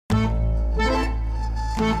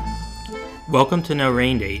Welcome to No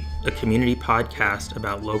Rain Date, a community podcast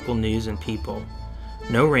about local news and people.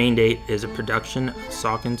 No Rain Date is a production of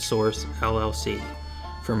Saucon Source, LLC.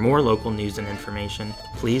 For more local news and information,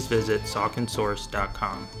 please visit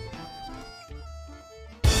sauconsource.com.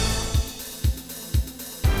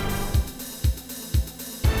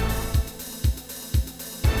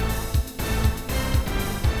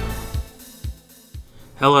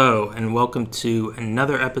 Hello, and welcome to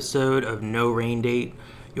another episode of No Rain Date,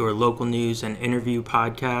 your local news and interview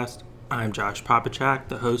podcast. I'm Josh Popachak,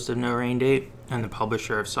 the host of No Rain Date and the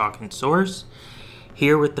publisher of Saucon Source,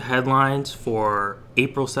 here with the headlines for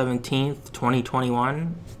April 17th,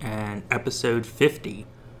 2021, and episode 50.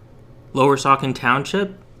 Lower Saucon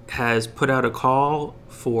Township has put out a call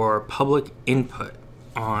for public input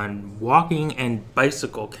on walking and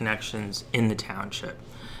bicycle connections in the township.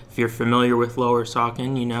 If you're familiar with Lower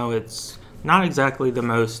Saucon, you know it's not exactly the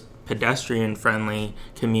most pedestrian-friendly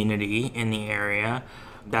community in the area.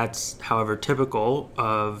 That's, however, typical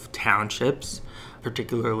of townships,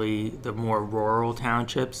 particularly the more rural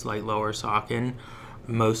townships like Lower Saucon.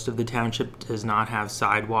 Most of the township does not have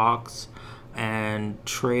sidewalks, and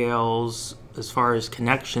trails, as far as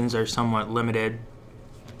connections, are somewhat limited.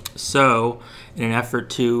 So, in an effort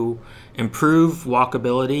to improve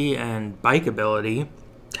walkability and bikeability,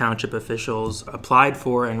 township officials applied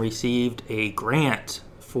for and received a grant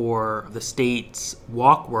for the state's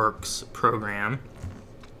WalkWorks program.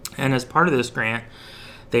 And as part of this grant,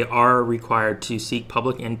 they are required to seek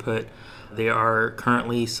public input. They are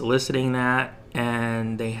currently soliciting that,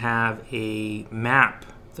 and they have a map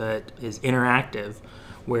that is interactive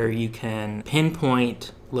where you can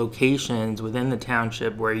pinpoint locations within the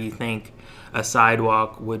township where you think a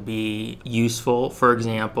sidewalk would be useful. For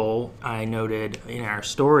example, I noted in our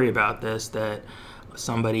story about this that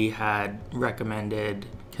somebody had recommended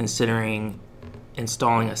considering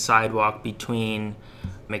installing a sidewalk between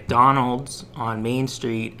McDonald's on Main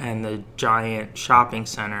Street and the giant shopping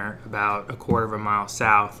center about a quarter of a mile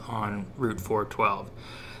south on Route 412.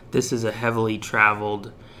 This is a heavily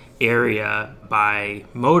traveled area by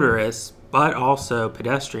motorists, but also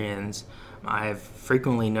pedestrians. I've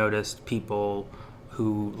frequently noticed people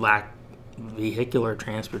who lack vehicular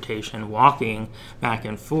transportation walking back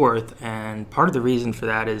and forth, and part of the reason for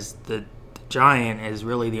that is the Giant is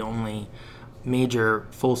really the only major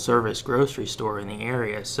full-service grocery store in the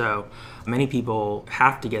area, so many people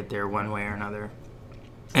have to get there one way or another,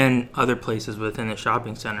 and other places within the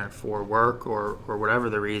shopping center for work or whatever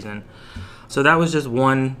the reason. So that was just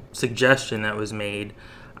one suggestion that was made.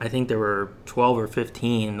 I think there were 12 or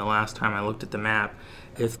 15 the last time I looked at the map.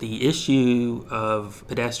 If the issue of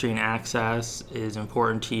pedestrian access is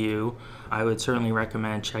important to you, I would certainly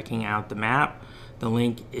recommend checking out the map. The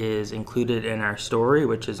link is included in our story,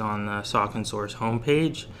 which is on the Saucon Source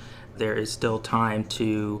homepage. There is still time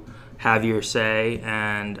to have your say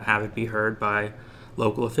and have it be heard by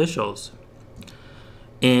local officials.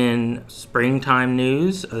 In springtime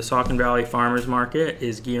news, the Saucon Valley Farmers Market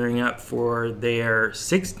is gearing up for their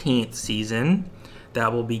 16th season.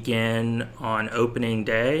 That will begin on opening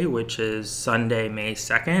day, which is Sunday, May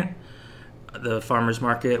 2nd. The farmers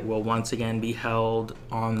market will once again be held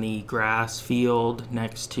on the grass field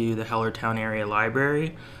next to the Hellertown Area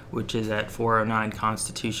Library, which is at 409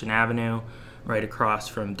 Constitution Avenue, right across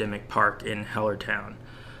from Dimmock Park in Hellertown.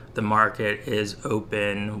 The market is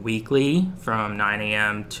open weekly from 9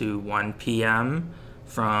 a.m. to 1 p.m.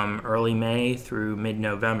 from early May through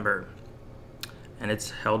mid-November. And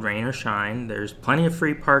it's held rain or shine. There's plenty of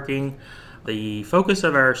free parking. The focus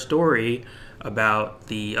of our story about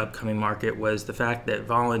the upcoming market was the fact that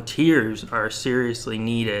volunteers are seriously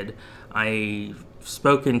needed. I've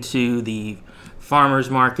spoken to the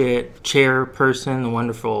farmers market chairperson, the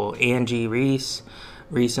wonderful Angie Reese,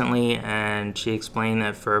 recently, and she explained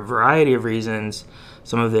that for a variety of reasons,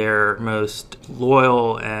 some of their most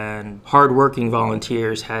loyal and hardworking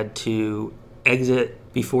volunteers had to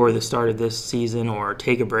exit before the start of this season or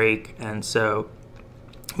take a break, and so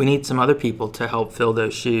we need some other people to help fill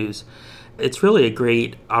those shoes. It's really a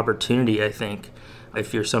great opportunity, I think,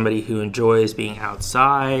 if you're somebody who enjoys being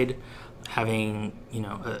outside, having,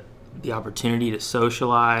 the opportunity to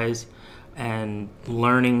socialize and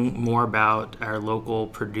learning more about our local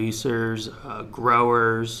producers,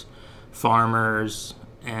 growers, farmers,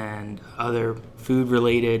 and other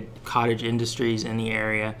food-related cottage industries in the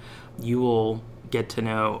area. You will get to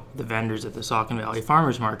know the vendors at the Saucon Valley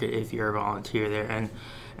Farmers Market if you're a volunteer there,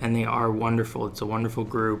 and they are wonderful. It's a wonderful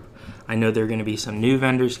group. I know there are going to be some new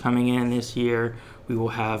vendors coming in this year. We will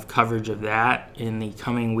have coverage of that in the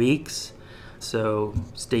coming weeks, so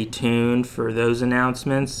stay tuned for those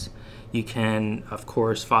announcements. You can, of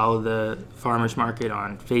course, follow the farmers market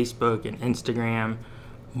on Facebook and Instagram.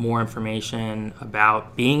 More information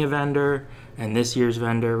about being a vendor and this year's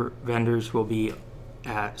vendors will be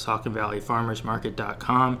at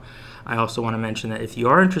SauconValleyFarmersMarket.com. I also want to mention that if you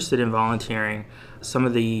are interested in volunteering, some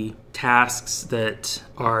of the tasks that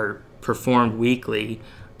are performed weekly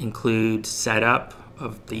include setup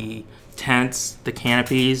of the tents, the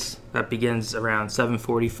canopies, that begins around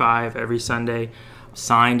 7:45 every Sunday.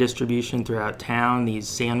 Sign distribution throughout town. These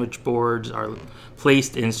sandwich boards are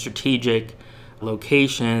placed in strategic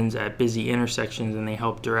locations at busy intersections, and they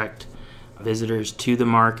help direct visitors to the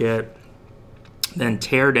market. Then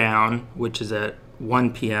tear down, which is at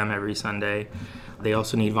 1 p.m. every Sunday. They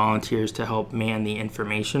also need volunteers to help man the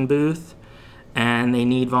information booth. And they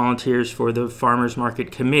need volunteers for the Farmers Market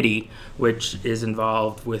Committee, which is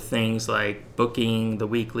involved with things like booking the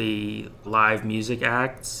weekly live music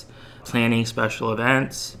acts, planning special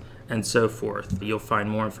events, and so forth. You'll find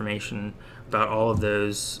more information about all of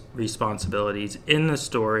those responsibilities in the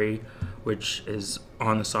story, which is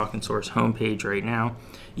on the Saucon Source homepage right now.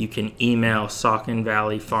 You can email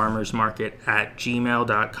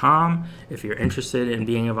SauconValleyFarmersMarket@gmail.com if you're interested in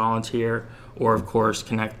being a volunteer, or of course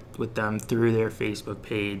connect with them through their Facebook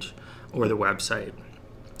page or the website.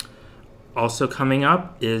 Also coming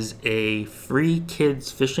up is a free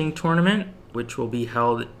kids fishing tournament, which will be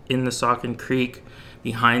held in the Saucon Creek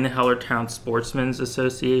behind the Hellertown Sportsmen's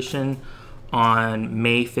Association on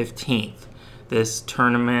May 15th. This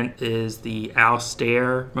tournament is the Al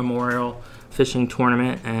Stair Memorial Fishing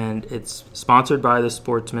Tournament, and it's sponsored by the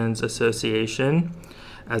Sportsmen's Association.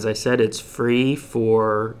 As I said, it's free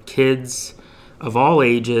for kids of all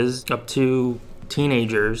ages up to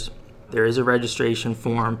teenagers. There is a registration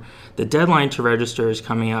form. The deadline to register is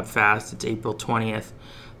coming up fast. It's April 20th.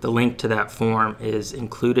 The link to that form is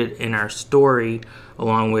included in our story,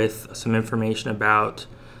 along with some information about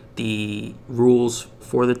the rules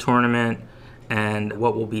for the tournament and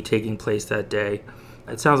what will be taking place that day.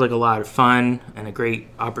 It sounds like a lot of fun and a great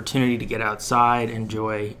opportunity to get outside,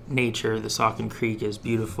 enjoy nature. The Saucon Creek is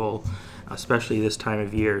beautiful, especially this time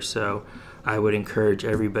of year, so I would encourage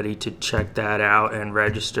everybody to check that out and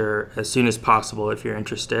register as soon as possible if you're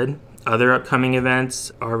interested. Other upcoming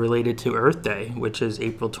events are related to Earth Day, which is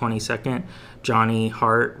April 22nd. Johnny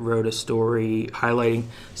Hart wrote a story highlighting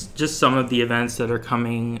just some of the events that are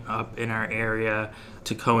coming up in our area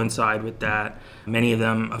to coincide with that. Many of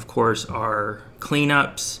them, of course, are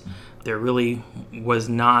cleanups. There really was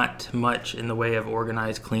not much in the way of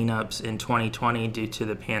organized cleanups in 2020 due to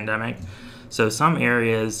the pandemic. So some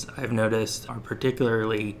areas I've noticed are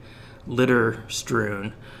particularly litter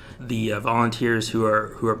strewn. The volunteers who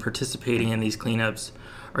are participating in these cleanups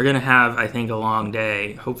are going to have, I think, a long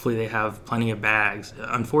day. Hopefully they have plenty of bags.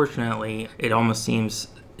 Unfortunately, it almost seems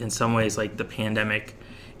in some ways like the pandemic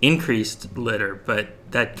increased litter, but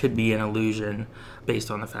that could be an illusion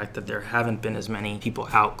based on the fact that there haven't been as many people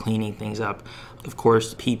out cleaning things up. Of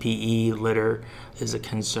course, PPE litter is a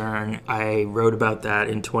concern. I wrote about that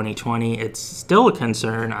in 2020. It's still a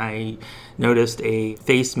concern. I noticed a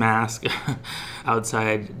face mask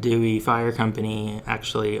outside Dewey Fire Company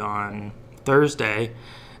actually on Thursday,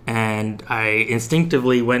 and I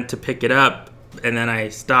instinctively went to pick it up, and then I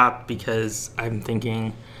stopped because I'm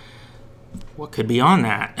thinking, what could be on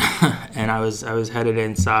that? And I was headed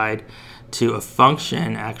inside to a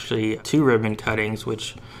function, actually 2 ribbon cuttings,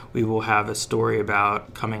 which we will have a story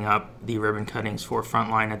about coming up, the ribbon cuttings for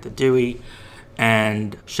Frontline at the Dewey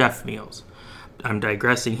and chef meals. I'm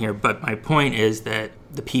digressing here, but my point is that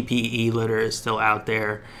the PPE litter is still out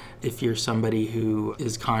there. If you're somebody who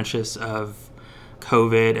is conscious of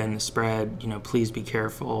COVID and the spread, please be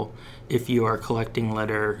careful. If you are collecting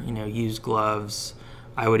litter, use gloves.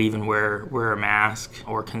 I would even wear a mask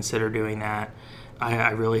or consider doing that.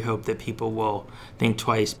 I really hope that people will think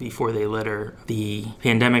twice before they litter. The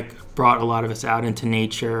pandemic brought a lot of us out into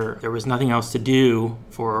nature. There was nothing else to do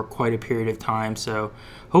for quite a period of time, so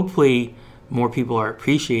hopefully more people are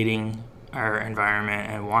appreciating our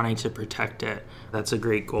environment and wanting to protect it. That's a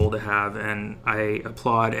great goal to have, and I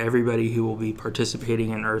applaud everybody who will be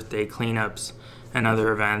participating in Earth Day cleanups and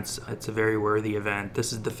other events. It's a very worthy event.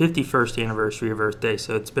 This is the 51st anniversary of Earth Day,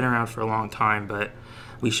 so it's been around for a long time, but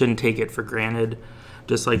we shouldn't take it for granted,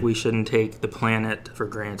 just like we shouldn't take the planet for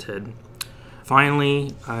granted.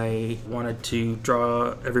 Finally, I wanted to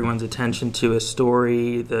draw everyone's attention to a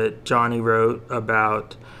story that Johnny wrote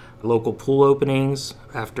about local pool openings.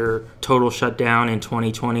 After total shutdown in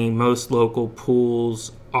 2020, most local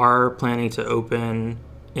pools are planning to open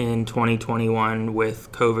in 2021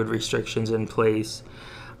 with COVID restrictions in place.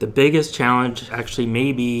 The biggest challenge actually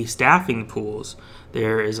may be staffing the pools.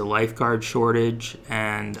 There is a lifeguard shortage,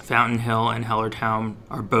 and Fountain Hill and Hellertown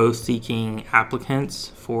are both seeking applicants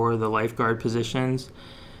for the lifeguard positions.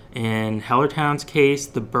 In Hellertown's case,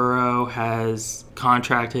 the borough has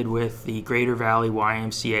contracted with the Greater Valley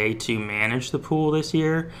YMCA to manage the pool this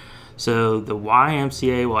year. So the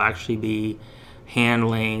YMCA will actually be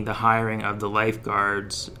handling the hiring of the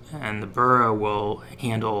lifeguards, and the borough will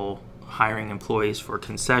handle hiring employees for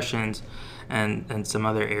concessions and some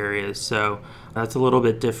other areas. So that's a little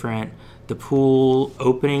bit different. The pool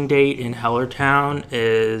opening date in Hellertown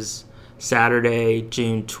is Saturday,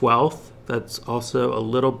 June 12th. That's also a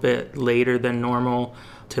little bit later than normal.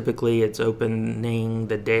 Typically, it's opening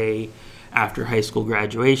the day after high school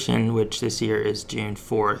graduation, which this year is June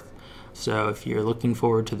 4th. So if you're looking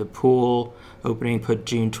forward to the pool opening, put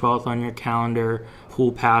June 12th on your calendar.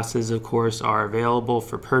 Pool passes, of course, are available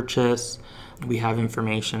for purchase. We have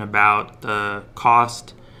information about the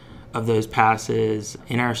cost of those passes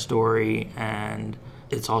in our story, and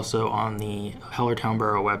it's also on the Hellertown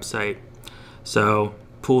Borough website. So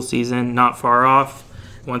pool season not far off.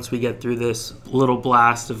 Once we get through this little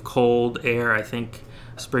blast of cold air, I think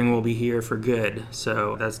spring will be here for good.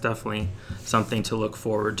 So that's definitely something to look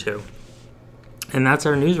forward to. And that's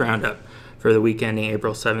our news roundup for the week ending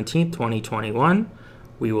April 17th, 2021.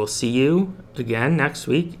 We will see you again next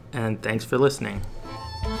week, and thanks for listening.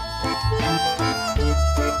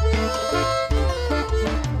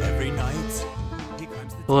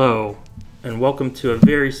 Hello, and welcome to a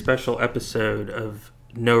very special episode of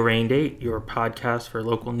No Rain Date, your podcast for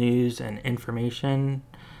local news and information.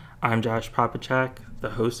 I'm Josh Popachak,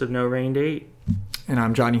 the host of No Rain Date. And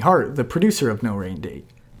I'm Johnny Hart, the producer of No Rain Date.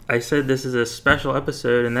 I said this is a special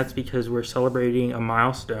episode, and that's because we're celebrating a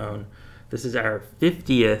milestone. This is our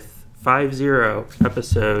 50th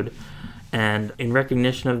episode, and in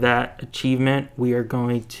recognition of that achievement, we are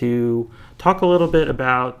going to talk a little bit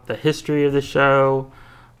about the history of the show,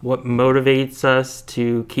 what motivates us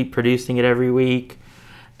to keep producing it every week,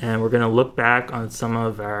 and we're going to look back on some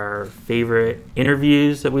of our favorite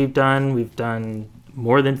interviews that we've done. We've done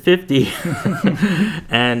more than 50,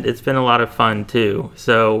 and it's been a lot of fun too.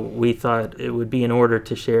 So we thought it would be in order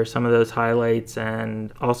to share some of those highlights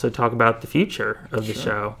and also talk about the future of the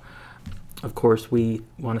show. Of course, we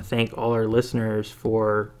want to thank all our listeners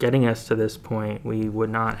for getting us to this point. We would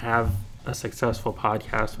not have a successful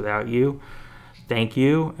podcast without you. Thank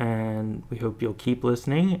you, and we hope you'll keep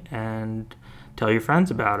listening and tell your friends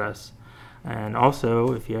about us. And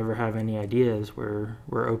also, if you ever have any ideas, we're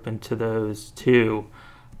open to those too.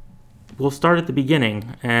 We'll start at the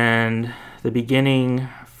beginning, and the beginning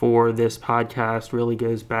for this podcast really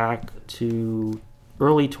goes back to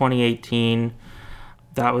early 2018.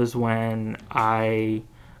 That was when I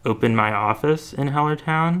opened my office in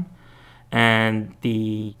Hellertown, and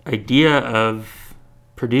the idea of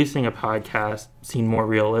producing a podcast seemed more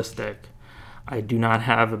realistic. I do not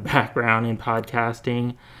have a background in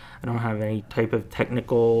podcasting. I don't have any type of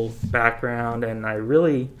technical background, and I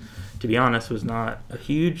really, to be honest, was not a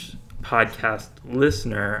huge podcast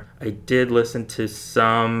listener. I did listen to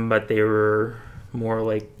some, but they were more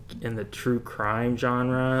like in the true crime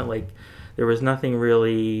genre. Like, there was nothing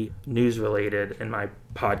really news related in my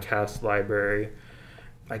podcast library.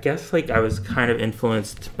 I guess I was kind of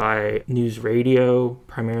influenced by news radio,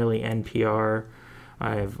 primarily NPR.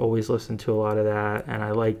 I've always listened to a lot of that, and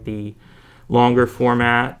I like the longer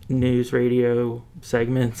format news radio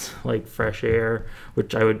segments like Fresh Air,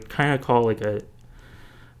 which I would kind of call like a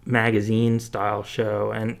magazine style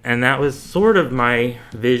show, and that was sort of my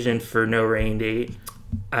vision for No Rain Date.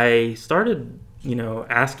 I started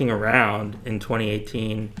asking around in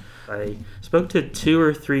 2018. I spoke to 2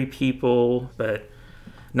 or 3 people, but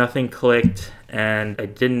nothing clicked, and I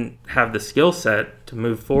didn't have the skill set to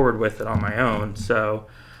move forward with it on my own. So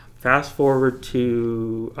fast forward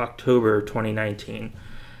to October 2019.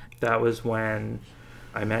 That was when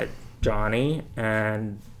I met Johnny,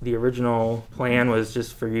 and the original plan was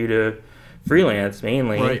just for you to freelance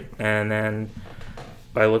mainly. Right. And then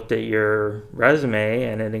I looked at your resume,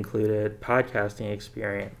 and it included podcasting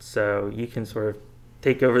experience. So you can sort of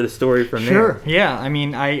take over the story from there. Sure, yeah. I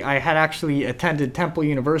mean, I had actually attended Temple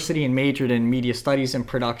University and majored in media studies and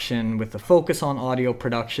production with a focus on audio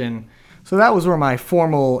production. So that was where my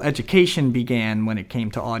formal education began when it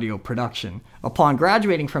came to audio production. Upon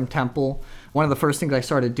graduating from Temple, one of the first things I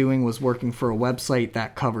started doing was working for a website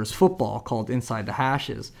that covers football called Inside the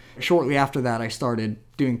Hashes. Shortly after that, I started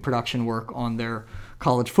doing production work on their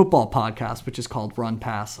college football podcast, which is called Run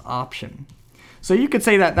Pass Option. So you could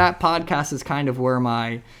say that podcast is kind of where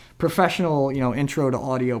my professional, intro to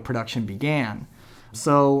audio production began.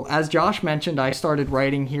 So, as Josh mentioned, I started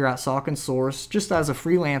writing here at Saucon Source just as a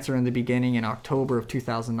freelancer in the beginning in October of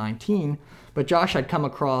 2019. But Josh had come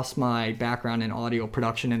across my background in audio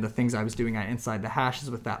production and the things I was doing at Inside the Hashes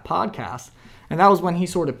with that podcast. And that was when he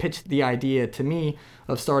sort of pitched the idea to me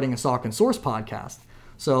of starting a Saucon Source podcast.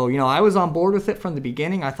 So, I was on board with it from the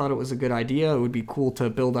beginning. I thought it was a good idea. It would be cool to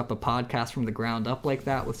build up a podcast from the ground up like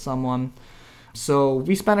that with someone. So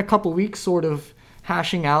we spent a couple weeks sort of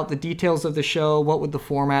hashing out the details of the show. What would the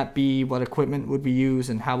format be? What equipment would we use?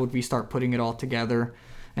 And how would we start putting it all together?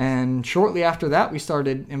 And shortly after that, we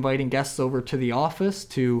started inviting guests over to the office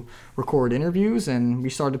to record interviews, and we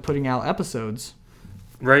started putting out episodes.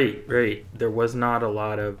 Right. There was not a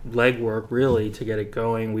lot of legwork, really, to get it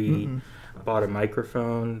going. We bought a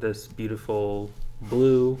microphone, this beautiful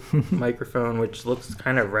blue microphone, which looks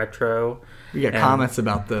kind of retro. We got comments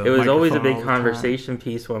about the It was always a microphone big conversation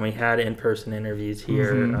piece when we had in-person interviews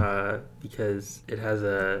here, because it has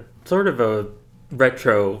a sort of a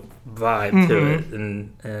retro vibe to it,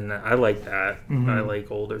 and I like that. I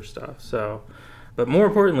like older stuff. So, but more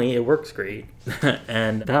importantly, it works great.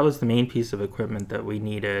 And that was the main piece of equipment that we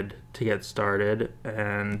needed to get started.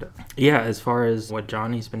 And yeah, as far as what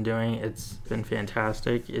Johnny's been doing, it's been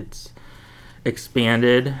fantastic. It's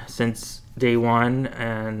expanded since day one,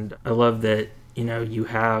 and I love that you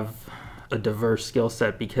have a diverse skill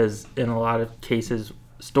set, because in a lot of cases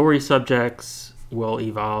story subjects will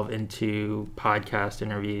evolve into podcast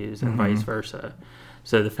interviews and vice versa.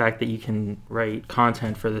 So the fact that you can write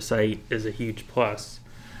content for the site is a huge plus.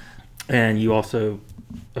 And you also,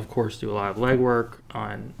 of course, do a lot of legwork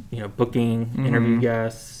on booking interview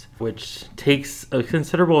guests, which takes a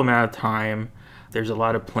considerable amount of time. There's a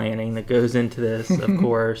lot of planning that goes into this, of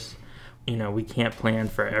course. We can't plan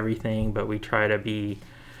for everything, but we try to be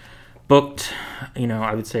booked,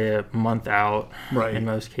 I would say a month out in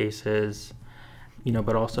most cases,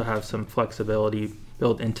 but also have some flexibility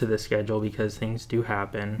built into the schedule because things do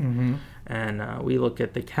happen. And we look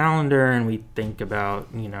at the calendar and we think about,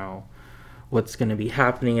 what's going to be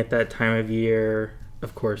happening at that time of year.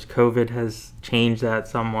 Of course, COVID has changed that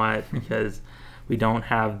somewhat because we don't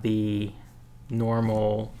have the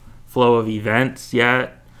normal flow of events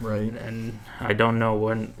yet, and I don't know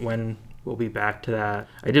when we'll be back to that.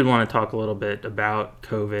 I did want to talk a little bit about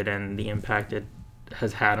COVID and the impact it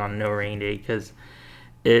has had on No Rain Date, because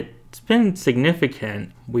it's been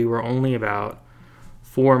significant. We were only about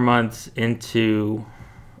 4 months into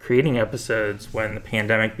creating episodes when the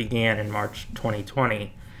pandemic began in March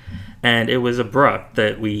 2020, and it was abrupt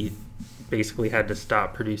that we basically had to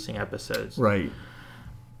stop producing episodes.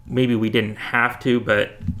 Maybe we didn't have to,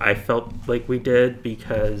 but I felt like we did,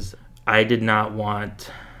 because I did not want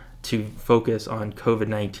to focus on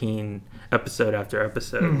COVID-19 episode after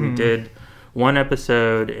episode. We did one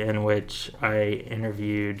episode in which I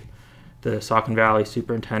interviewed the Saucon Valley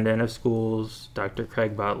Superintendent of Schools, Dr.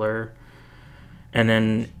 Craig Butler. And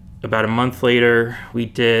then about a month later, we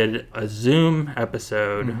did a Zoom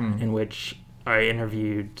episode in which I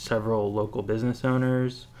interviewed several local business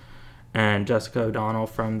owners and Jessica O'Donnell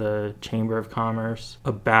from the Chamber of Commerce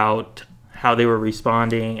about how they were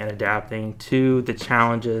responding and adapting to the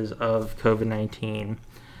challenges of COVID-19.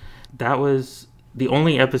 That was the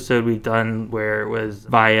only episode we've done where it was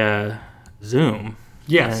via Zoom.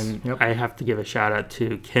 And I have to give a shout out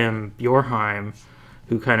to Kim Bjorheim,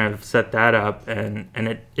 who kind of set that up, and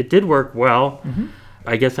it did work well.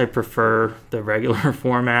 I guess I prefer the regular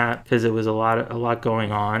format because it was a lot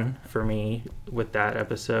going on for me with that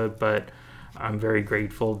episode, but I'm very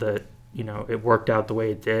grateful that it worked out the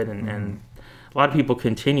way it did, and a lot of people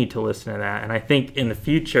continue to listen to that. And I think in the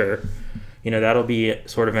future, that'll be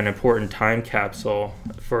sort of an important time capsule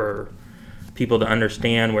for people to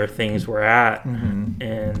understand where things were at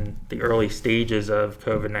in the early stages of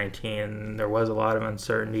COVID-19. There was a lot of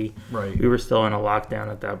uncertainty. We were still in a lockdown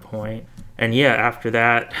at that point. And yeah, after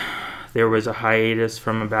that, there was a hiatus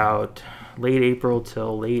from about late April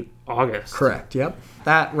till late August. Correct, yep.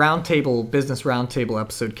 That business roundtable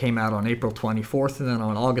episode came out on April 24th, and then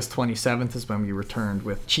on August 27th is when we returned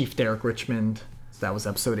with Chief Derek Richmond. That was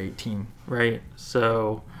episode 18. Right.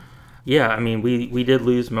 So, yeah, I mean, we did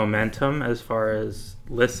lose momentum as far as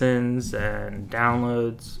listens and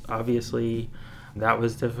downloads. Obviously, that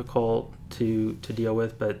was difficult to deal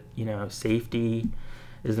with, but, safety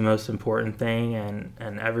is the most important thing.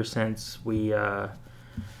 And ever since we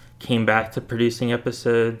came back to producing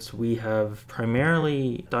episodes, we have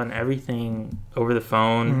primarily done everything over the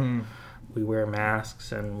phone. We wear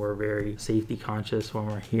masks, and we're very safety conscious when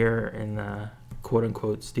we're here in the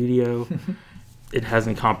quote-unquote studio. it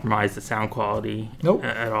hasn't compromised the sound quality Nope.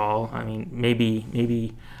 at all. I mean,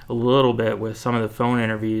 maybe a little bit with some of the phone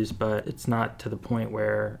interviews, but it's not to the point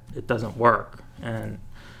where it doesn't work. And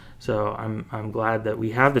so I'm glad that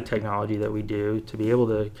we have the technology that we do to be able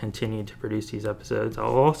to continue to produce these episodes.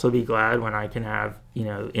 I'll also be glad when I can have,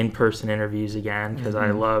 in-person interviews again, because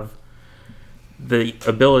I love the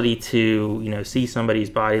ability to, see somebody's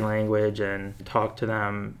body language and talk to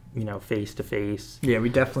them, face to face. Yeah, we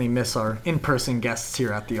definitely miss our in-person guests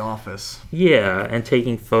here at the office. Yeah, and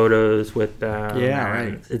taking photos with them. Yeah,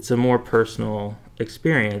 right. It's a more personal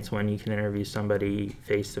experience when you can interview somebody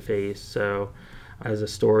face to face. So as a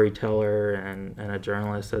storyteller and a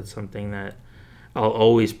journalist, that's something that I'll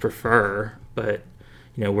always prefer. But,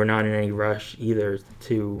 we're not in any rush either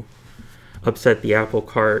to upset the apple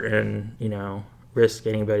cart and, risk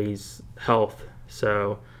anybody's health.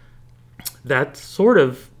 So that sort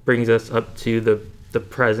of brings us up to the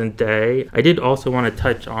present day. I did also want to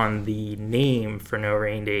touch on the name for No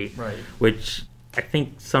Rain Date, Right. which I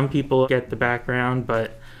think some people get the background,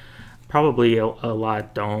 but probably a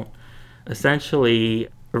lot don't. Essentially,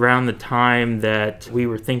 around the time that we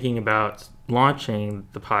were thinking about launching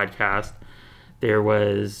the podcast, there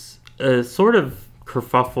was a sort of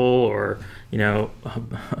kerfuffle or,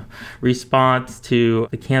 response to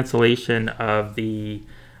the cancellation of the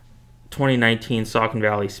 2019 Saucon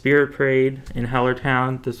Valley Spirit Parade in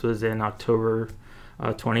Hellertown. This was in October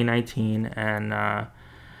 2019, and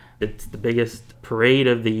it's the biggest parade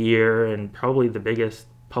of the year and probably the biggest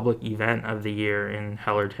public event of the year in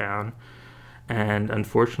Hellertown. And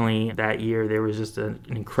unfortunately, that year there was just an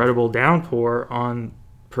incredible downpour on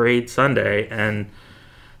Parade Sunday, and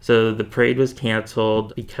so the parade was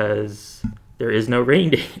canceled because there is no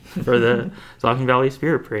rain date for the Saucon Valley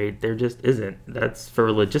Spirit Parade. There just isn't. That's for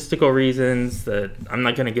logistical reasons that I'm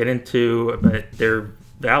not going to get into, but they're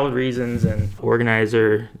valid reasons, and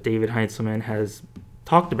organizer David Heinzelman has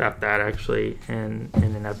talked about that actually in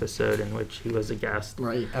an episode in which he was a guest.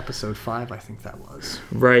 Right, episode 5, I think that was.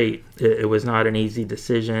 Right. It was not an easy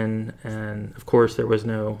decision, and of course there was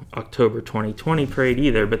no October 2020 parade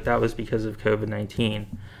either, but that was because of COVID-19.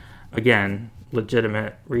 Again,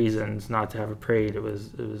 legitimate reasons not to have a parade. It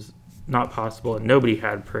was not possible, and nobody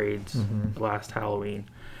had parades last Halloween.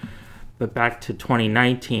 But back to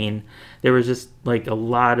 2019, there was just like a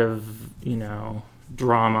lot of,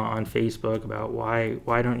 drama on Facebook about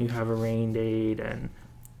why don't you have a rain date, and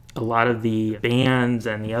a lot of the bands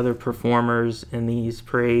and the other performers in these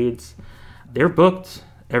parades, they're booked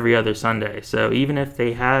every other Sunday. So even if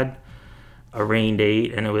they had a rain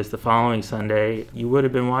date and it was the following Sunday, you would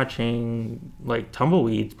have been watching like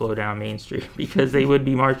tumbleweeds blow down Main Street because they would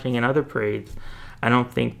be marching in other parades. I don't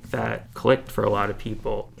think that clicked for a lot of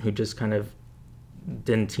people who just kind of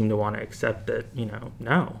didn't seem to want to accept that,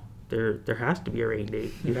 no, there has to be a rain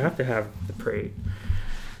date. You have to have the parade.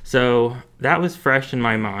 So that was fresh in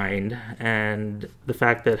my mind, and the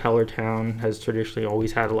fact that Hellertown has traditionally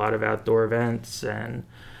always had a lot of outdoor events, and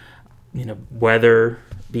weather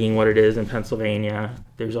being what it is in Pennsylvania,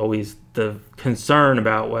 there's always the concern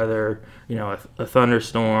about whether a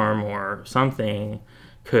thunderstorm or something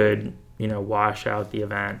could wash out the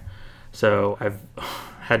event. So I've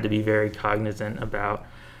had to be very cognizant about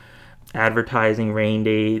advertising rain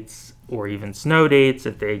dates or even snow dates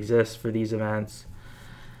if they exist for these events.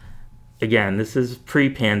 Again, this is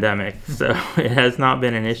pre-pandemic, so it has not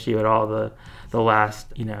been an issue at all the last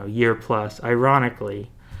year plus,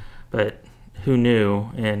 ironically. But who knew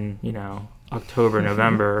in October,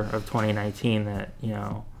 November of 2019 that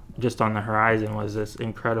just on the horizon was this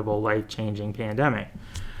incredible life-changing pandemic.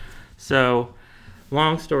 So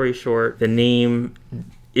long story short, the name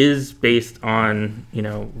is based on,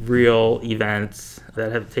 real events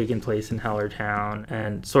that have taken place in Hellertown,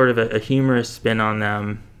 and sort of a humorous spin on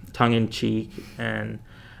them, tongue-in-cheek, and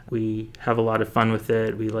we have a lot of fun with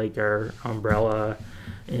it. We like our umbrella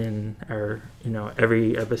in our,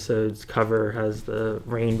 every episode's cover has the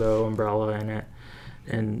rainbow umbrella in it,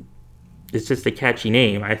 and it's just a catchy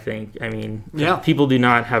name, I think. I mean, yeah. People do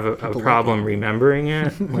not have a problem remembering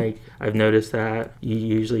it. Like, I've noticed that. You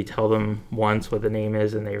usually tell them once what the name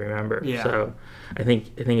is and they remember. Yeah. So I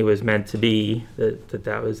think it was meant to be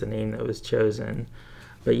that was the name that was chosen.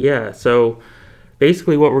 But yeah, so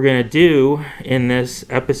basically what we're going to do in this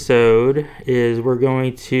episode is we're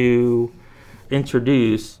going to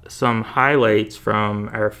introduce some highlights from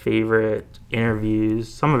our favorite interviews,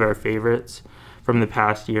 some of our favorites from the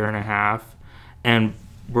past year and a half, and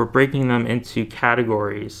we're breaking them into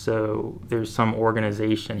categories, so there's some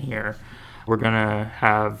organization here. We're going to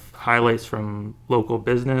have highlights from local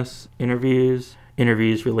business interviews,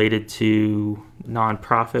 interviews related to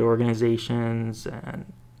nonprofit organizations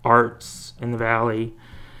and arts in the Valley.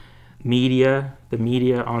 Media, the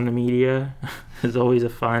media on the media is always a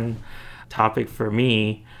fun topic for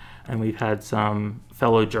me, and we've had some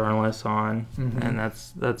fellow journalists on, and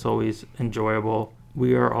that's always enjoyable.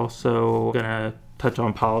 We are also going to touch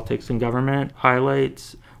on politics and government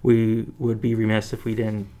highlights. We would be remiss if we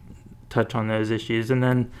didn't touch on those issues. And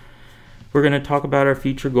then we're going to talk about our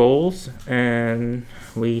future goals, and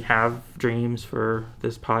we have dreams for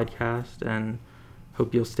this podcast, and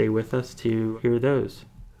hope you'll stay with us to hear those.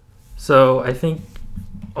 So I think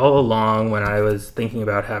all along when I was thinking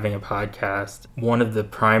about having a podcast, one of the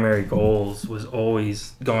primary goals was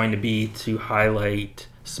always going to be to highlight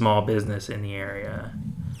small business in the area.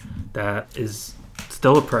 That is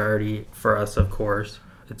still a priority for us, of course.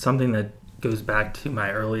 It's something that goes back to my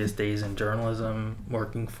earliest days in journalism,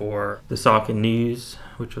 working for the Saucon News,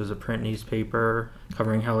 which was a print newspaper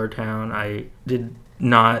covering Hellertown. I did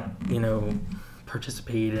not,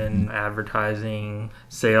 participate in advertising,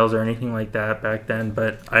 sales, or anything like that back then,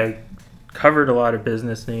 but I covered a lot of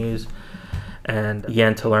business news and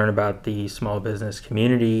began to learn about the small business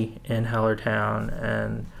community in Hellertown,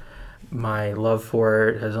 and my love for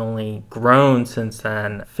it has only grown since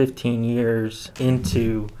then. 15 years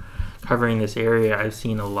into covering this area, I've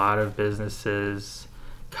seen a lot of businesses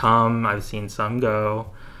come, I've seen some go,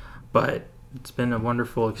 but it's been a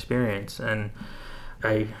wonderful experience, and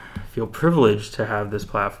I feel privileged to have this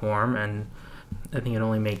platform, and I think it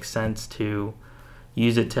only makes sense to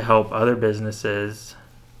use it to help other businesses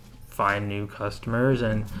find new customers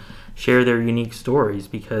and share their unique stories,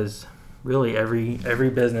 because really every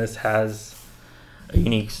business has a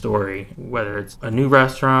unique story, whether it's a new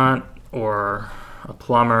restaurant or a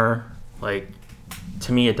plumber. Like,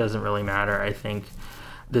 to me, it doesn't really matter. I think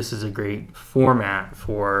this is a great format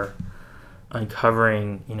for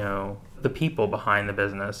uncovering, the people behind the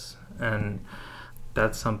business, and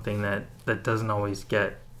that's something that doesn't always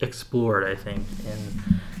get explored, I think,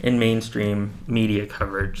 in mainstream media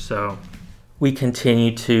coverage. So we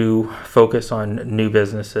continue to focus on new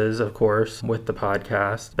businesses, of course, with the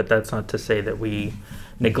podcast, but that's not to say that we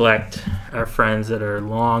neglect our friends that are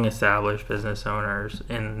long established business owners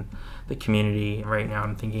in the community. Right now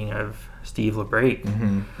I'm thinking of Steve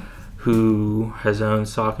LeBrake, who has owned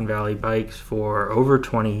Saucon Valley Bikes for over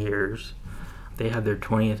 20 years. They had their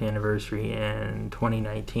 20th anniversary in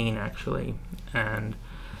 2019, actually. And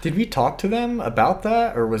did we talk to them about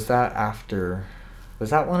that, or was that after? Was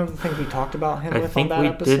that one of the things we talked about him with on that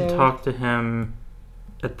episode? I think we did talk to him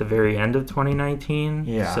at the very end of 2019.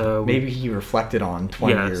 Yeah, so maybe he reflected on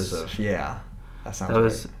 20 years of, that sounds That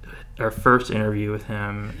was our first interview with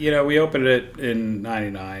him. We opened it in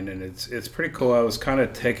 99, and it's pretty cool. I was kind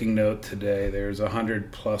of taking note today. There's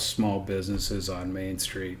 100 plus small businesses on Main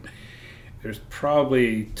Street. There's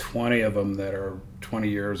probably 20 of them that are 20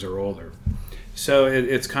 years or older. So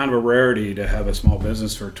it's kind of a rarity to have a small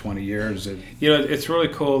business for 20 years. It's really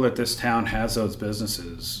cool that this town has those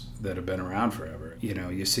businesses that have been around forever.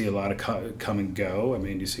 You see a lot of come and go. I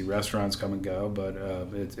mean, you see restaurants come and go, but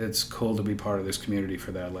it's cool to be part of this community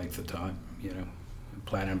for that length of time.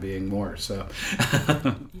 Plan on being more. So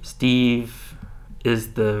Steve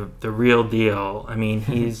is the real deal. I mean,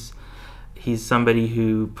 he's somebody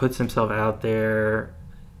who puts himself out there.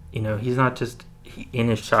 He's not just in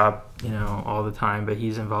his shop, all the time, but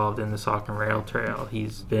he's involved in the Saucon Rail Trail.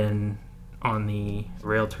 He's been on the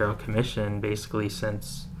Rail Trail Commission basically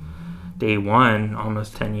since day one,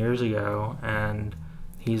 almost 10 years ago, and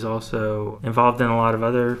he's also involved in a lot of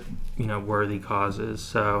other, worthy causes.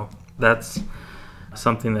 So that's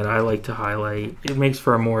something that I like to highlight. It makes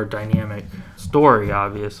for a more dynamic story,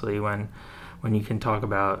 obviously, when you can talk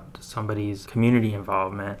about somebody's community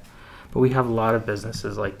involvement. But we have a lot of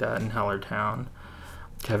businesses like that in Hellertown.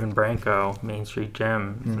 Kevin Branco, Main Street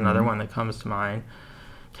Gym, is another one that comes to mind.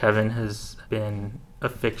 Kevin has been a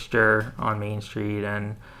fixture on Main Street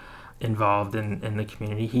and involved in the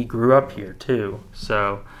community. He grew up here too,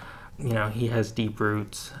 so he has deep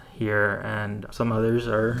roots here, and some others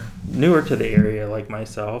are newer to the area, like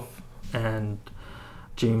myself and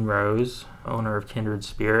June Rose, owner of Kindred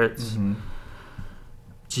Spirits.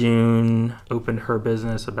 June opened her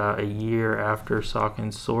business about a year after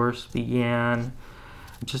Saucon Source began.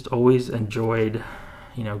 Just always enjoyed,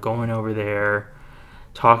 going over there,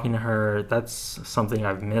 talking to her. That's something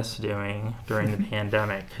I've missed doing during the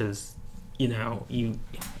pandemic, because,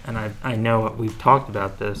 I know we've talked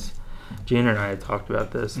about this. June and I had talked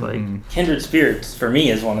about this. Like, Kindred Spirits for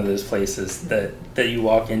me is one of those places that you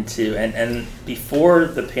walk into, and before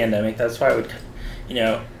the pandemic, that's why I would,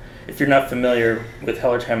 if you're not familiar with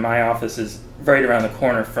Hellertown, my office is right around the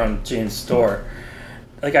corner from June's store.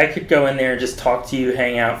 Like, I could go in there and just talk to you,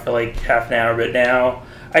 hang out for like half an hour, but now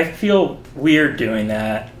I feel weird doing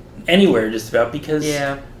that anywhere just about because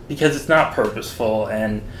it's not purposeful,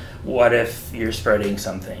 and what if you're spreading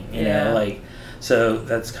something, you know, like, so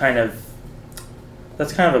that's kind of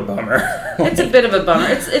a bummer. It's a bit of a bummer.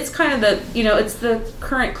 It's kind of the, you know, it's the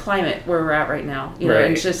current climate where we're at right now, you know,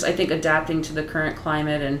 and it's just, I think, adapting to the current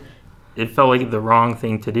climate. And it felt like the wrong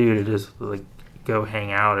thing to do to just like go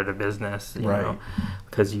hang out at a business, you know,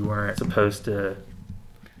 because you weren't supposed to.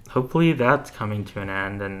 Hopefully that's coming to an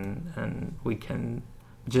end, and we can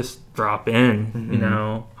just drop in, you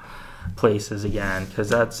know, places again, because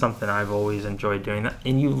that's something I've always enjoyed doing, that,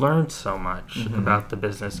 and you learn so much about the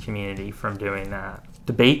business community from doing that.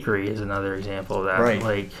 The bakery is another example of that.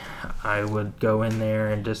 Like, I would go in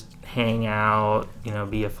there and just hang out, you know,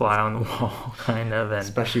 be a fly on the wall kind of, and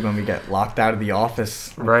especially when we get locked out of the office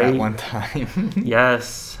that one time.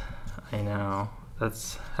 Yes, I know,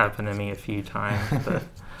 that's happened to me a few times, but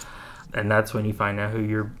and that's when you find out who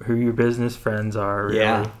your business friends are,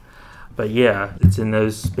 really. But yeah, it's in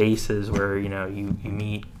those spaces where, you know, you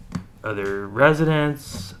meet other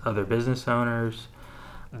residents, other business owners.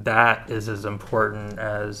 That is as important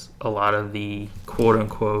as a lot of the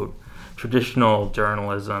quote-unquote traditional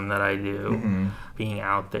journalism that I do, being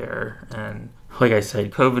out there. And like I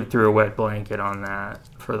said, COVID threw a wet blanket on that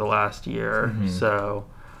for the last year. So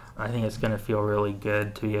I think it's going to feel really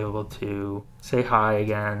good to be able to say hi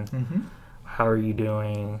again. How are you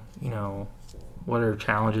doing? You know, what are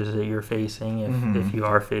challenges that you're facing, if you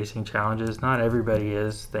are facing challenges? Not everybody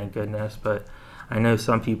is, thank goodness, but I know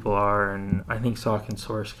some people are, and I think Saucon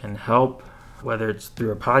Source can help, whether it's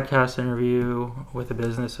through a podcast interview with a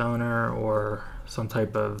business owner or some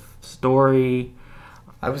type of story.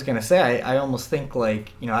 I was going to say, I almost think,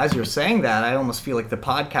 like, you know, as you're saying that, I almost feel like the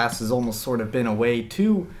podcast has almost sort of been a way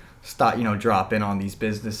to start, you know, drop in on these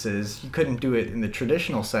businesses. You couldn't do it in the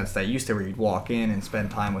traditional sense that used to, where you'd walk in and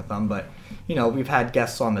spend time with them. But, you know, we've had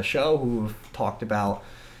guests on the show who've talked about,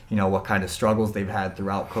 you know, what kind of struggles they've had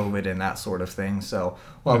throughout COVID and that sort of thing. So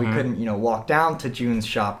while we couldn't, you know, walk down to June's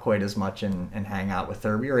shop quite as much and hang out with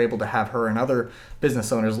her, we were able to have her and other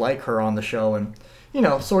business owners like her on the show and, you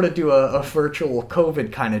know, sort of do a virtual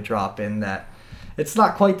COVID kind of drop in. That it's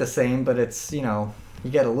not quite the same, but it's, you know,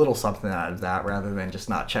 you get a little something out of that rather than just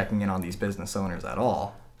not checking in on these business owners at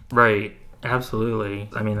all. Right. Absolutely.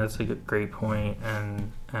 I mean, that's a great point,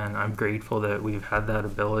 and I'm grateful that we've had that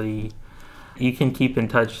ability. You can keep in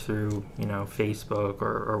touch through, you know, Facebook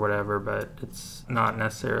or whatever, but it's not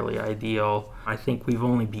necessarily ideal. I think we've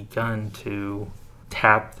only begun to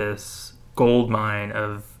tap this gold mine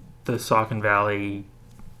of the Saucon Valley,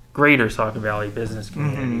 greater Saucon Valley business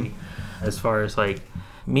community, as far as like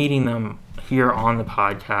meeting them here on the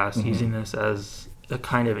podcast, using this as a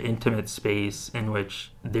kind of intimate space in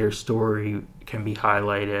which their story can be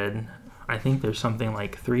highlighted. I think there's something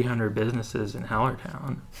like 300 businesses in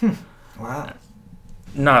Hellertown. Wow.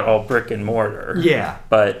 Not all brick and mortar. Yeah.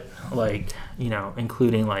 But, like, you know,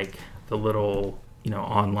 including like the little, you know,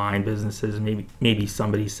 online businesses, maybe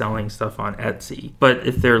somebody selling stuff on Etsy. But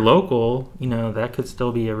if they're local, you know, that could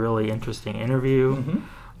still be a really interesting interview.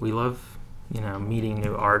 We love, you know, meeting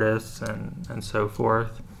new artists and so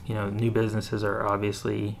forth. You know, new businesses are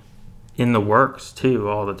obviously in the works too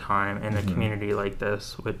all the time in a community like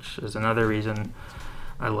this, which is another reason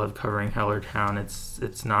I love covering Hellertown.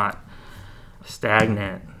 It's not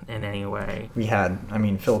stagnant in any way. We had, I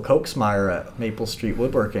mean, Phil Kochsmeyer at Maple Street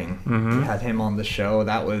Woodworking. We had him on the show.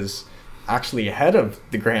 That was actually ahead of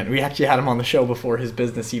the grand. We actually had him on the show before his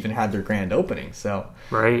business even had their grand opening. So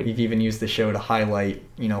we've even used the show to highlight,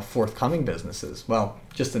 you know, forthcoming businesses. Well,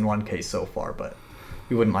 just in one case so far, but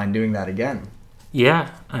we wouldn't mind doing that again.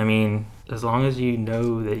 Yeah, I mean, as long as you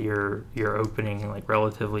know that you're opening like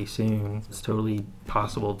relatively soon, it's totally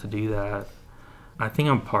possible to do that. I think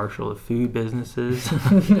I'm partial to food businesses.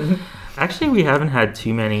 Actually, we haven't had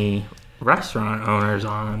too many restaurant owners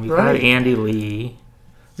on. We've had Andy Lee.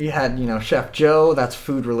 We had, you know, Chef Joe. That's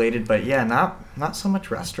food related, but yeah, not so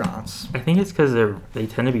much restaurants. I think it's because they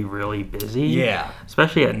tend to be really busy. Yeah,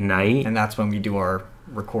 especially at night. And that's when we do our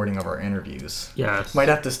recording of our interviews. Yes. Might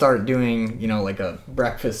have to start doing, you know, like a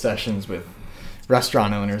breakfast sessions with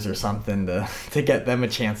restaurant owners or something to get them a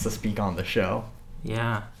chance to speak on the show.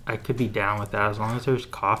 Yeah, I could be down with that as long as there's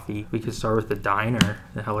coffee. We could start with the diner,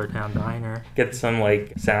 the Hellertown Diner. Get some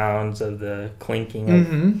like sounds of the clinking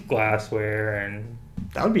of glassware and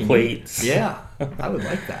that would be plates. Neat. Yeah, I would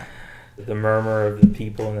like that. The murmur of the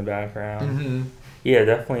people in the background. Yeah,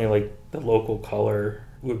 definitely like the local color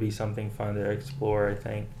would be something fun to explore, I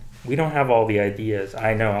think. we don't have all the ideas.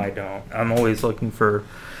 I know I don't. I'm always looking for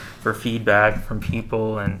feedback from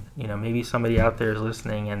people, and maybe somebody out there is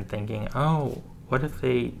listening and thinking, oh, what if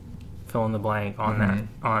they fill in the blank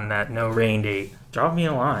on that no rain date? Drop me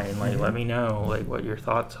a line, let me know what your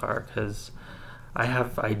thoughts are, because I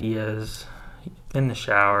have ideas in the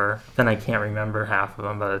shower, then I can't remember half of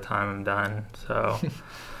them by the time I'm done. So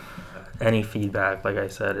any feedback, like I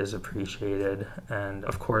said, is appreciated. And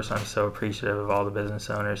of course, I'm so appreciative of all the business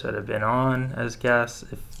owners that have been on as guests.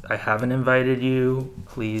 If I haven't invited you,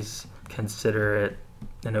 please consider it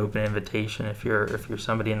an open invitation. If you're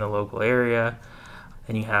somebody in the local area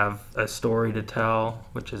and you have a story to tell,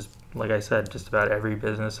 which is, like I said, just about every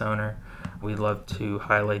business owner, we'd love to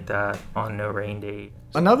highlight that on No Rain Date.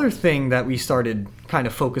 Another thing that we started kind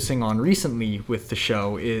of focusing on recently with the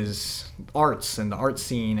show is arts and the art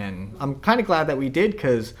scene, and I'm kind of glad that we did,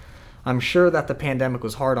 because I'm sure that the pandemic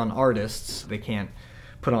was hard on artists. They can't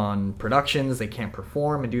put on productions, they can't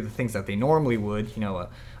perform and do the things that they normally would.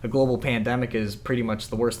 A global pandemic is pretty much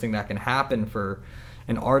the worst thing that can happen for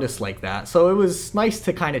an artist like that. So it was nice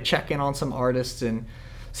to kind of check in on some artists and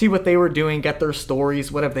see what they were doing, get their stories,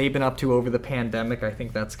 what have they been up to over the pandemic. I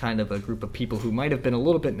think that's kind of a group of people who might have been a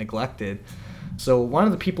little bit neglected. So one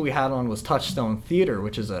of the people we had on was Touchstone Theater,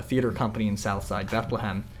 which is a theater company in Southside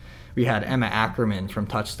Bethlehem. We had Emma Ackerman from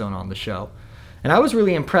Touchstone on the show. And I was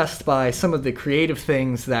really impressed by some of the creative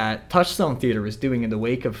things that Touchstone Theater is doing in the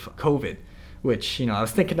wake of COVID, which, I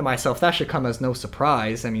was thinking to myself, that should come as no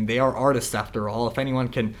surprise. I mean, they are artists after all. If anyone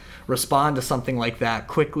can respond to something like that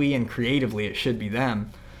quickly and creatively, it should be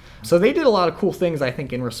them. So they did a lot of cool things, I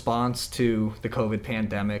think, in response to the COVID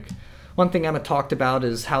pandemic. One thing Emma talked about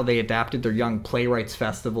is how they adapted their Young Playwrights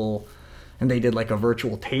Festival, and they did a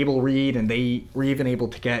virtual table read, and they were even able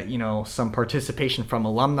to get, some participation from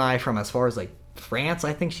alumni from as far as France,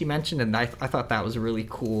 I think she mentioned, and I thought that was really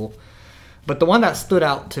cool. But the one that stood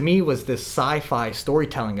out to me was this sci-fi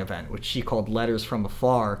storytelling event, which she called Letters from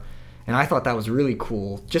Afar. And I thought that was really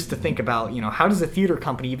cool, just to think about, how does a theater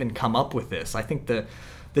company even come up with this? I think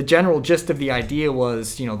the general gist of the idea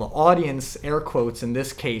was, the audience, air quotes in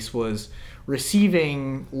this case, was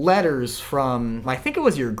receiving letters from, I think it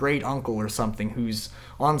was your great uncle or something, who's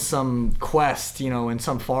on some quest, in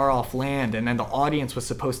some far off land. And then the audience was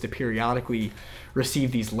supposed to periodically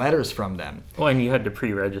receive these letters from them. Well, and you had to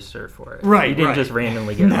pre-register for it. Right, You didn't right. just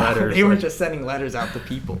randomly get letters. They weren't just sending letters out to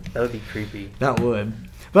people. That would be creepy. That would.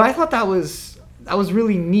 But I thought that was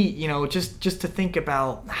really neat, just to think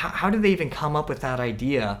about how did they even come up with that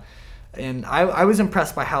idea. And I was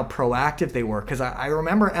impressed by how proactive they were, because I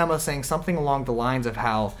remember Emma saying something along the lines of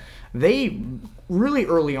how they really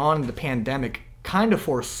early on in the pandemic kind of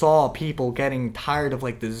foresaw people getting tired of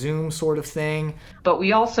the Zoom sort of thing. But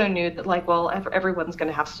we also knew that everyone's going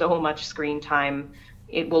to have so much screen time.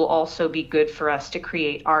 It will also be good for us to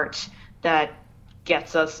create art that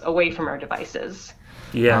gets us away from our devices.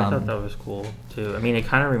 Yeah, I thought that was cool too. I mean, it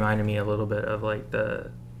kind of reminded me a little bit of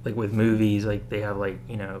with movies, they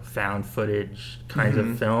have found footage kinds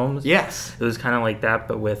of films. Yes. It was kind of like that,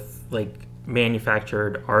 but with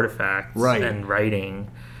manufactured artifacts and writing.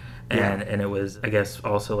 And it was, I guess,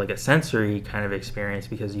 also a sensory kind of experience,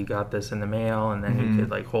 because you got this in the mail, and then you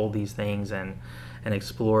could hold these things and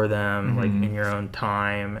explore them in your own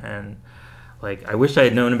time. And I wish I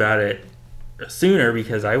had known about it sooner,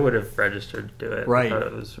 because I would have registered to do it. Right. I thought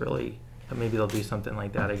it was really, maybe they'll do something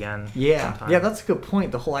like that again. Yeah. sometime. Yeah, that's a good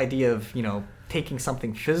point. The whole idea of, taking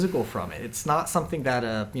something physical from it. It's not something that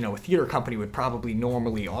a theater company would probably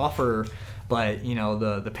normally offer, but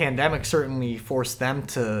the pandemic certainly forced them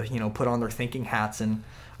to put on their thinking hats, and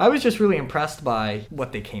I was just really impressed by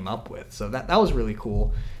what they came up with. So that was really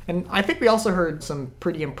cool. And I think we also heard some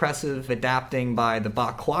pretty impressive adapting by the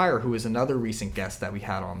Bach Choir, who is another recent guest that we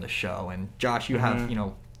had on the show. And Josh, you have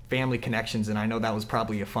family connections, and I know that was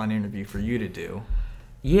probably a fun interview for you to do.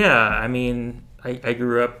 Yeah, I mean, I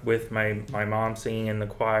grew up with my mom singing in the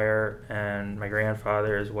choir, and my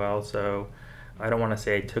grandfather as well, so I don't want to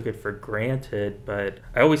say I took it for granted, but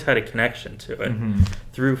I always had a connection to it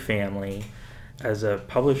through family. As a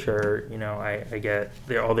publisher, I get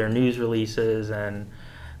all their news releases, and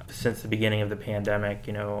since the beginning of the pandemic,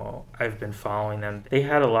 I've been following them. They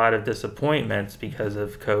had a lot of disappointments because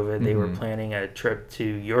of COVID. They were planning a trip to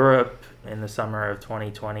Europe in the summer of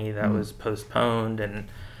 2020 that was postponed, and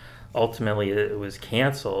ultimately it was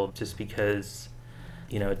canceled just because,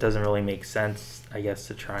 it doesn't really make sense, I guess,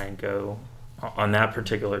 to try and go on that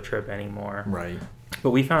particular trip anymore. Right.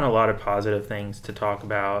 But we found a lot of positive things to talk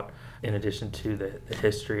about in addition to the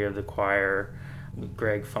history of the choir.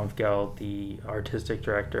 Greg Funkell, the artistic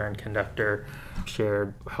director and conductor,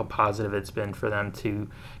 shared how positive it's been for them to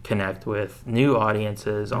connect with new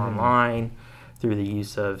audiences online through the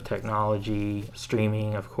use of technology,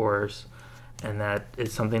 streaming, of course. And that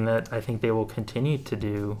is something that I think they will continue to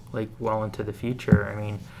do, like, well into the future. I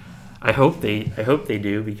mean, I hope they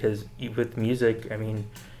do, because with music, I mean,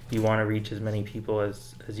 you want to reach as many people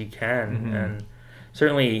as you can, and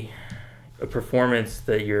certainly a performance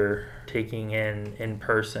that you're taking in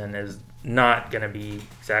person is not going to be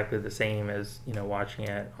exactly the same as, you know, watching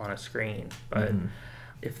it on a screen. But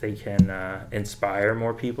if they can inspire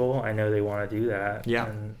more people, I know they want to do that.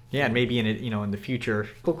 And maybe in the future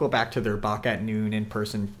we'll go back to their Bach at Noon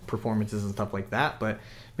in-person performances and stuff like that. But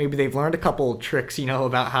maybe they've learned a couple tricks,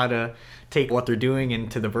 about how to take what they're doing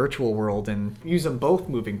into the virtual world and use them both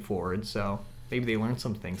moving forward. So maybe they learned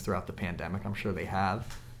some things throughout the pandemic. I'm sure they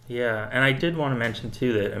have. Yeah, and I did want to mention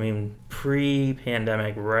too that, I mean,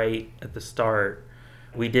 pre-pandemic, right at the start,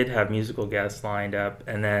 we did have musical guests lined up,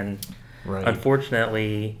 and then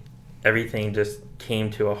unfortunately, everything just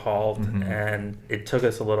came to a halt, and it took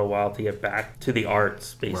us a little while to get back to the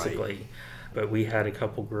arts, basically. But we had a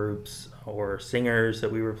couple groups or singers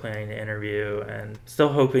that we were planning to interview, and still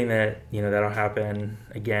hoping that, that'll happen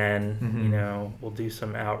again. We'll do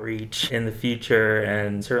some outreach in the future,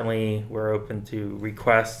 and certainly we're open to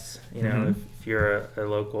requests. If you're a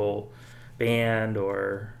local band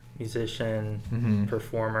or musician,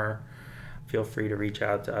 performer, feel free to reach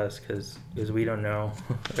out to us, because we don't know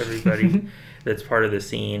everybody that's part of the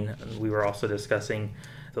scene. We were also discussing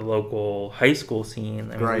the local high school scene.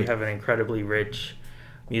 I mean, we have an incredibly rich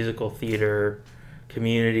musical theater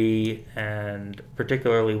community, and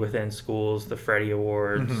particularly within schools, the Freddie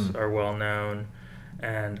Awards are well known,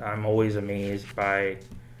 and I'm always amazed by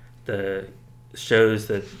the shows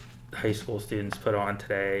that high school students put on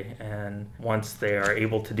today. And once they are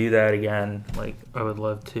able to do that again, like, I would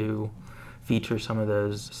love to feature some of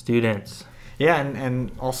those students. Yeah,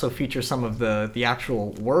 and also feature some of the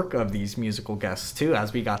actual work of these musical guests too,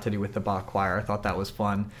 as we got to do with the Bach Choir. I thought that was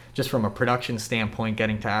fun, just from a production standpoint,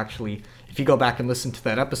 getting to actually, if you go back and listen to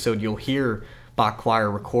that episode, you'll hear Bach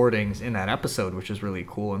Choir recordings in that episode, which is really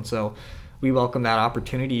cool. And so we welcome that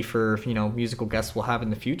opportunity for, musical guests we'll have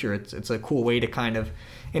in the future. It's a cool way to kind of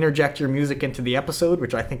interject your music into the episode,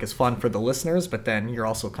 which I think is fun for the listeners, but then you're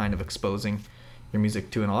also kind of exposing your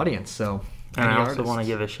music to an audience. So. And I also want to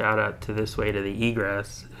give a shout out to This Way to the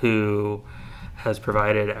Egress, who has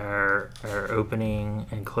provided our opening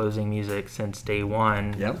and closing music since day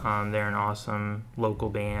one. Yep. They're an awesome local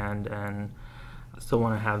band, and I still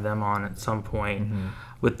want to have them on at some point.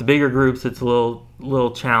 With the bigger groups, it's a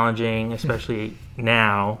little challenging, especially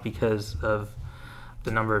now because of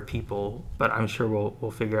the number of people. But I'm sure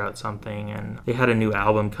we'll figure out something. And they had a new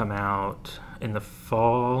album come out in the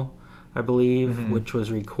fall, I believe, which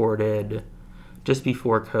was recorded just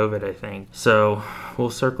before COVID, I think. So we'll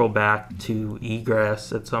circle back to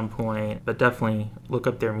Egress at some point, but definitely look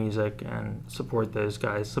up their music and support those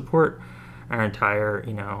guys. Support our entire,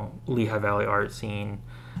 Lehigh Valley art scene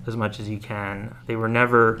as much as you can. They were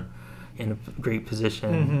never in a great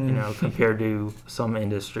position, compared to some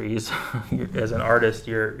industries. As an artist,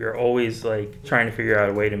 you're always like trying to figure out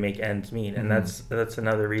a way to make ends meet, and that's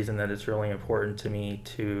another reason that it's really important to me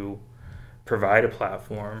to provide a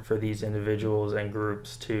platform for these individuals and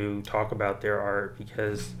groups to talk about their art,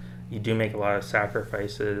 because you do make a lot of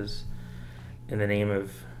sacrifices in the name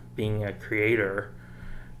of being a creator,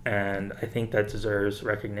 and I think that deserves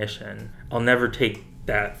recognition. I'll never take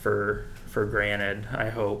that for granted. I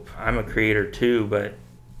hope I'm a creator too, but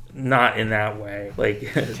not in that way. Like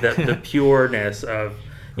the pureness of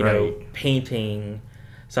painting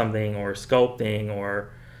something or sculpting or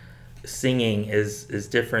singing is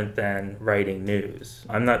different than writing news.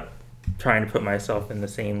 I'm not trying to put myself in the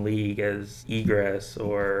same league as Egress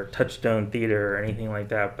or Touchstone Theater or anything like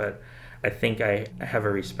that, but I think I have a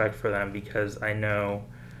respect for them, because I know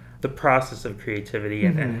the process of creativity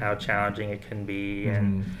and how challenging it can be,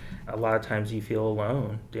 and a lot of times you feel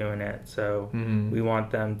alone doing it. So we want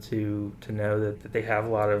them to know that they have a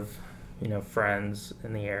lot of friends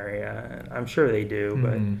in the area, and I'm sure they do,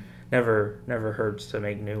 but never hurts to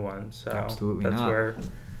make new ones. So absolutely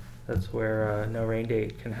that's where No Rain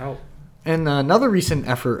Date can help. And another recent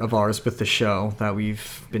effort of ours with the show that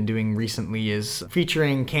we've been doing recently is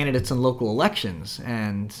featuring candidates in local elections.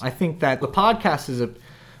 And I think that the podcast is a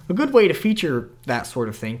good way to feature that sort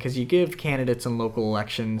of thing, because you give candidates in local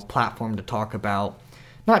elections a platform to talk about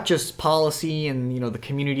not just policy and the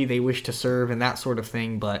community they wish to serve and that sort of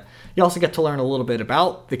thing, but you also get to learn a little bit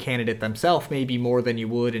about the candidate themselves, maybe more than you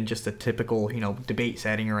would in just a typical debate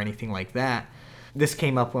setting or anything like that. This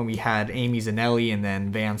came up when we had Amy Zanelli and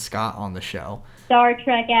then Van Scott on the show. Star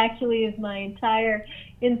Trek actually is my entire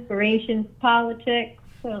inspiration for politics.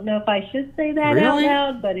 I don't know if I should say that Really?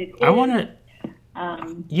 out loud, but it is. I want to...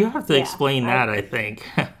 you have to explain that, I think.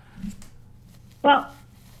 Well,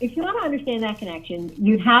 if you want to understand that connection,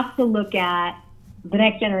 you'd have to look at The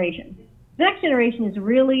Next Generation. The Next Generation is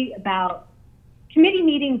really about committee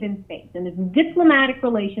meetings in space, and it's diplomatic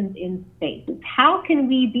relations in space. It's how can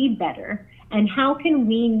we be better, and how can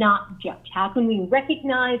we not judge? How can we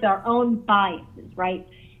recognize our own biases, right?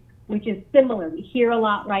 Which is similar. We hear a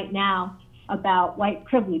lot right now about white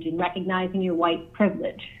privilege and recognizing your white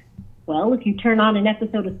privilege. Well, if you turn on an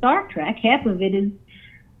episode of Star Trek, half of it is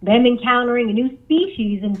them encountering a new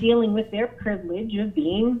species and dealing with their privilege of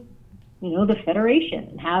being, the Federation.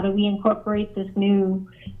 And how do we incorporate this new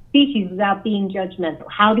species without being judgmental?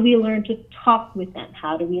 How do we learn to talk with them?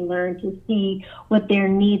 How do we learn to see what their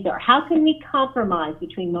needs are? How can we compromise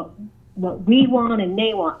between what we want and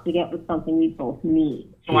they want to get with something we both need?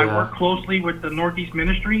 So I work closely with the Northeast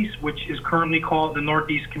Ministries, which is currently called the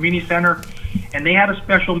Northeast Community Center, and they had a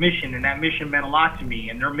special mission, and that mission meant a lot to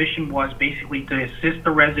me. And their mission was basically to assist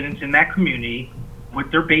the residents in that community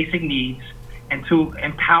with their basic needs and to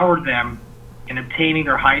empower them in obtaining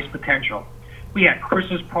their highest potential. We had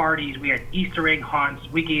Christmas parties, we had Easter egg hunts,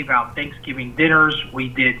 we gave out Thanksgiving dinners, we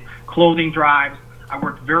did clothing drives. I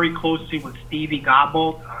worked very closely with Stevie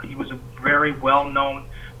Godbolt. He was a very well-known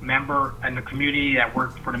member in the community that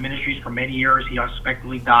worked for the ministries for many years. He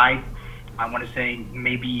unexpectedly died, I want to say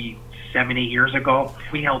maybe 7-8 years ago.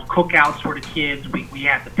 We held cookouts for the kids. We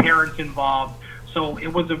had the parents involved. So it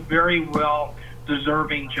was a very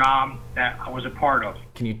well-deserving job that I was a part of.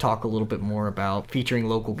 Can you talk a little bit more about featuring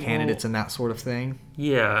local candidates and that sort of thing?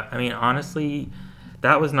 Yeah, I mean, honestly,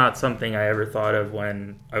 that was not something I ever thought of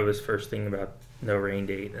when I was first thinking about No Rain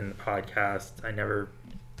Date and the podcast. I never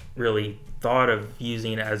really thought of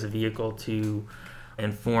using it as a vehicle to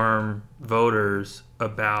inform voters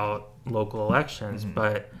about local elections.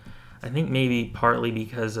 But I think maybe partly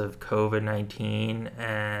because of COVID-19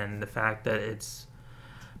 and the fact that it's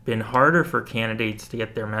been harder for candidates to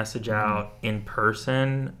get their message out in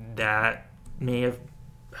person, that may have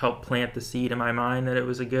helped plant the seed in my mind that it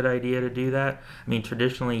was a good idea to do that. I mean,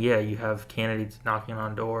 traditionally, you have candidates knocking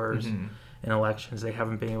on doors in elections. They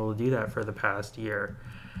haven't been able to do that for the past year.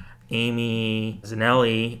 Amy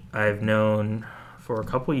Zanelli, I've known for a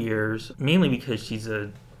couple years, mainly because she's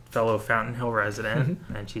a fellow Fountain Hill resident,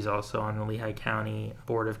 and she's also on the Lehigh County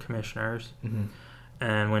Board of Commissioners.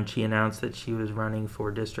 And when she announced that she was running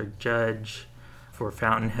for district judge for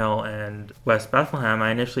Fountain Hill and West Bethlehem,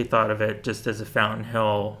 I initially thought of it just as a Fountain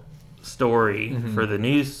Hill story for the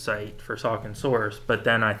news site for Saucon Source. But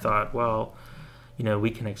then I thought, well,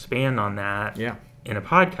 we can expand on that in a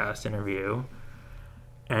podcast interview.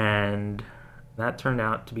 And that turned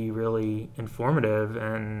out to be really informative,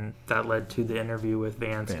 and that led to the interview with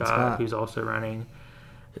Van Scott, who's also running.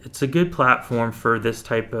 It's a good platform for this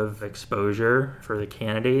type of exposure for the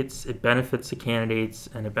candidates. It benefits the candidates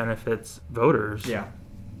and it benefits voters.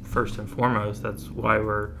 First and foremost, that's why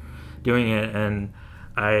we're doing it. And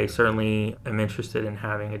I certainly am interested in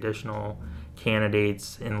having additional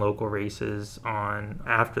candidates in local races on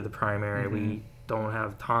after the primary. We don't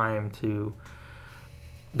have time to...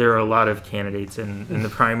 There are a lot of candidates in the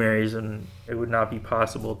primaries, and it would not be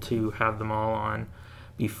possible to have them all on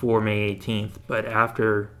before May 18th. But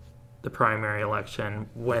after the primary election,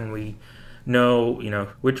 when we know,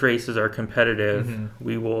 which races are competitive,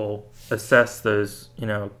 we will assess those,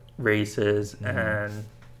 races and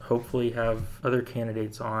hopefully have other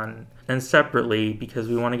candidates on. And separately, because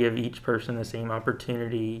we want to give each person the same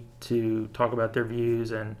opportunity to talk about their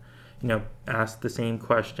views and, ask the same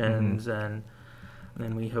questions. And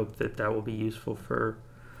we hope that will be useful for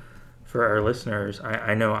our listeners.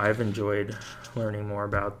 I know I've enjoyed learning more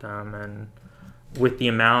about them, and with the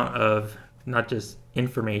amount of not just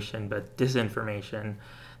information but disinformation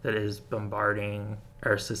that is bombarding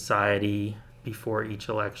our society before each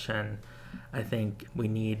election, I think we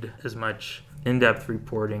need as much in-depth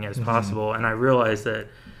reporting as possible. And I realize that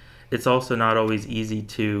it's also not always easy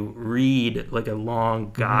to read like a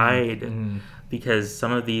long guide because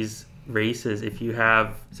some of these races, if you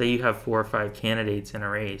have, say you have 4 or 5 candidates in a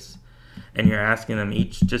race and you're asking them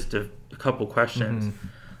each just a couple questions,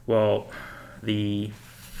 well, the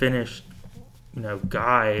finished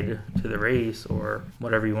guide to the race, or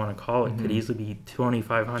whatever you want to call it, could easily be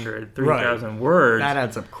 2,500, 3,000 words. That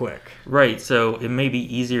adds up quick. Right. So it may be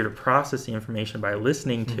easier to process the information by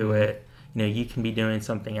listening to it. You can be doing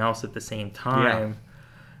something else at the same time.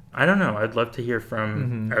 I don't know. I'd love to hear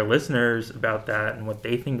from our listeners about that and what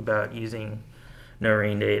they think about using No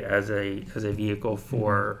Rain Date as a vehicle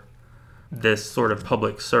for this sort of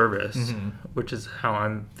public service, which is how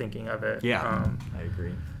I'm thinking of it. Yeah, I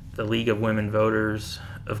agree. The League of Women Voters,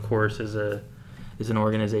 of course, is an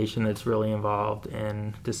organization that's really involved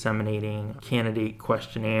in disseminating candidate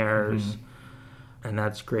questionnaires, and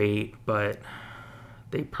that's great, but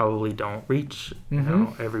they probably don't reach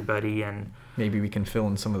everybody. And maybe we can fill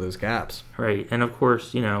in some of those gaps. Right. And of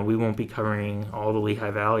course, we won't be covering all the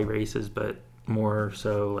Lehigh Valley races, but more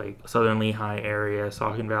so like Southern Lehigh area,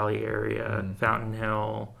 Saucon Valley area, Fountain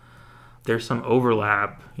Hill. There's some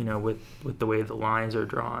overlap, with the way the lines are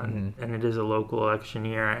drawn, and it is a local election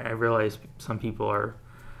year. I realize some people are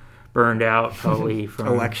burned out probably from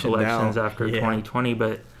elections after 2020,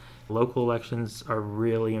 but local elections are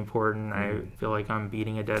really important. I feel like I'm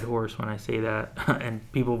beating a dead horse when I say that, and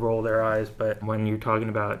people roll their eyes, but when you're talking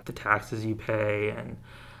about the taxes you pay and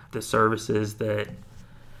the services that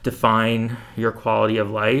define your quality of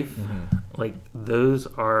life, like those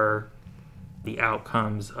are the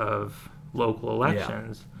outcomes of local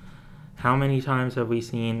elections. How many times have we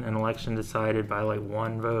seen an election decided by like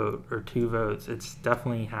one vote or two votes? It's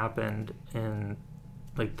definitely happened in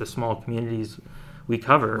like the small communities we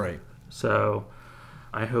cover. Right. So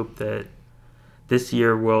I hope that this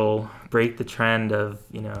year will break the trend of,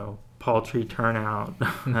 paltry turnout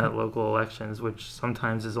at local elections, which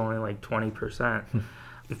sometimes is only like 20%.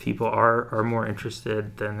 If people are more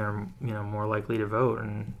interested, then they're more likely to vote.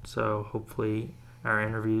 And so hopefully our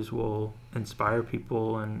interviews will inspire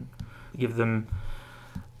people and give them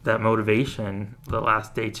that motivation. The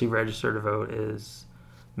last day to register to vote is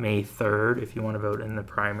May 3rd if you want to vote in the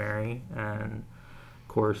primary. And of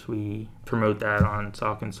course we promote that on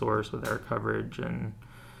Saucon Source with our coverage, and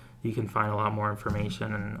you can find a lot more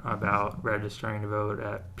information about registering to vote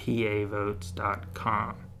at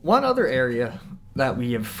pavotes.com. One other area that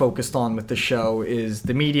we have focused on with the show is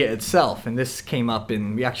the media itself, and this came up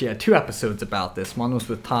we actually had 2 episodes about this. One was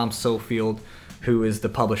with Tom Sofield, who is the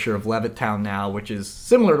publisher of Levittown Now, which is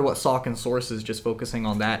similar to what Saucon Source is, just focusing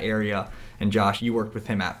on that area. And Josh, you worked with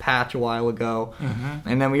him at Patch a while ago.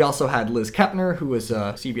 And then we also had Liz Kepner, who was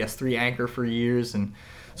a CBS 3 anchor for years, and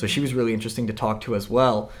so she was really interesting to talk to as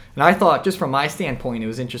well. And I thought, just from my standpoint, it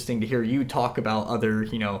was interesting to hear you talk about other,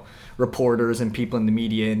 reporters and people in the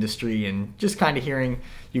media industry, and just kind of hearing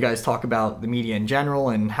you guys talk about the media in general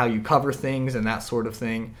and how you cover things and that sort of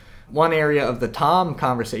thing. One area of the Tom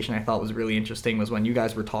conversation I thought was really interesting was when you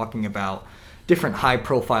guys were talking about different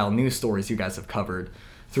high-profile news stories you guys have covered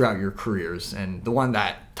throughout your careers. And the one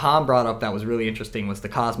that Tom brought up that was really interesting was the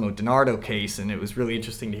Cosmo DiNardo case, and it was really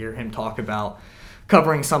interesting to hear him talk about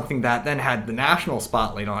covering something that then had the national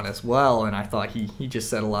spotlight on as well, and I thought he just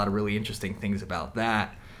said a lot of really interesting things about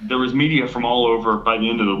that. There was media from all over, by the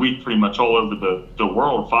end of the week, pretty much all over the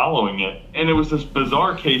world following it, and it was this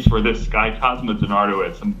bizarre case where this guy, Cosmo DiNardo,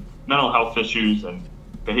 had some mental health issues and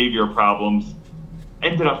behavior problems,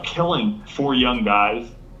 ended up killing 4 young guys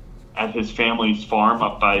at his family's farm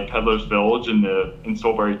up by Peddler's Village in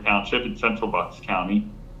Solebury Township in central Bucks County.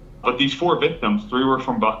 But these 4 victims, 3 were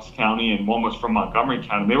from Bucks County and 1 was from Montgomery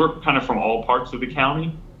County. They were kind of from all parts of the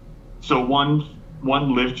county. So one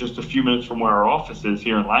lived just a few minutes from where our office is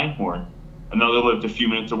here in Langhorne. Another lived a few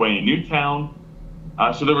minutes away in Newtown.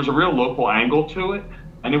 So there was a real local angle to it.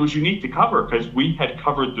 And it was unique to cover because we had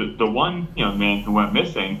covered the one young man who went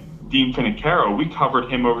missing, Dean Finicaro. We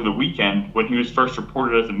covered him over the weekend when he was first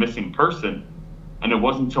reported as a missing person. And it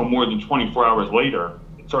wasn't until more than 24 hours later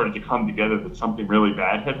it started to come together that something really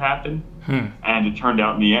bad had happened. And it turned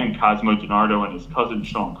out in the end, Cosmo DiNardo and his cousin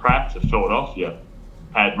Sean Kratz of Philadelphia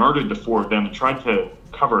had murdered the 4 of them and tried to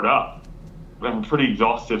cover it up. We had a pretty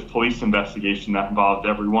exhaustive police investigation that involved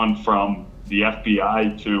everyone from the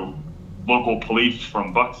FBI to local police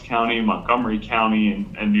from Bucks County, Montgomery County,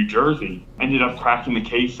 and New Jersey. Ended up cracking the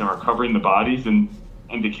case and recovering the bodies, and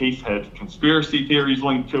the case had conspiracy theories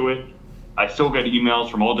linked to it. I still get emails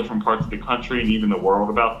from all different parts of the country and even the world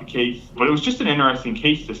about the case. But it was just an interesting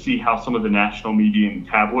case to see how some of the national media and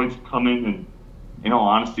tabloids have come in and, in all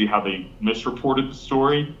honesty, how they misreported the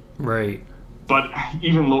story. Right. But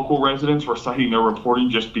even local residents were citing their reporting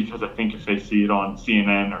just because I think if they see it on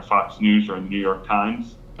CNN or Fox News or the New York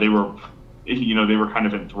Times, they were kind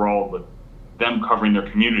of enthralled with them covering their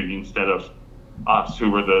community instead of us, who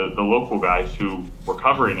were the local guys who were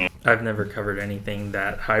covering it. I've never covered anything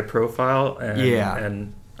that high profile,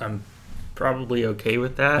 and I'm probably okay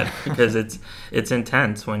with that because it's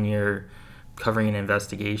intense when you're covering an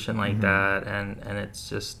investigation like that, and it's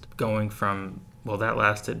just going from, well, that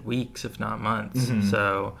lasted weeks, if not months.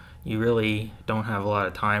 So you really don't have a lot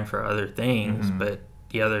of time for other things, but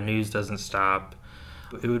the other news doesn't stop.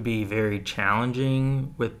 It would be very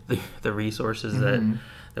challenging with the resources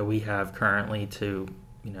that we have currently to,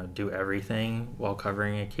 do everything while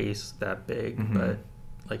covering a case that big. But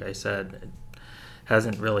like I said, it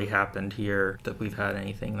hasn't really happened here that we've had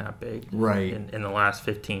anything that big. Right. In the last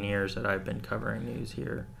 15 years that I've been covering news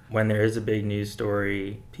here. When there is a big news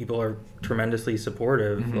story, people are tremendously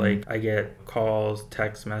supportive. Like, I get calls,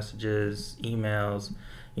 text messages, emails,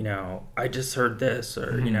 I just heard this,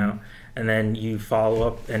 or, and then you follow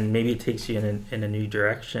up, and maybe it takes you in a new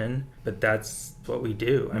direction, but that's what we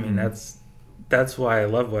do. I mean, that's why I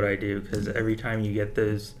love what I do, because every time you get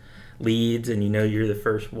those leads and you're the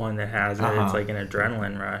first one that has it, it's like an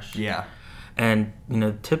adrenaline rush. Yeah. And,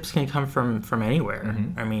 tips can come from anywhere.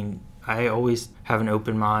 I mean, I always have an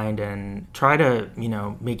open mind and try to,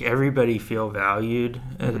 make everybody feel valued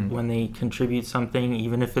when they contribute something,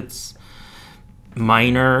 even if it's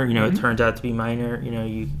minor, it turns out to be minor.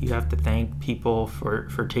 You have to thank people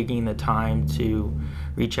for taking the time to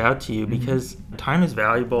reach out to you, because time is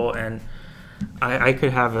valuable. And I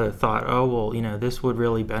could have a thought, this would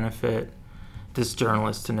really benefit this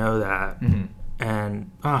journalist to know that. And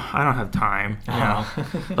I don't have time,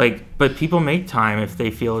 but people make time if they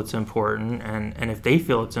feel it's important, and if they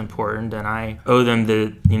feel it's important, then I owe them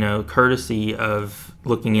the courtesy of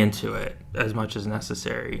looking into it as much as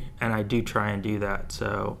necessary, and I do try and do that.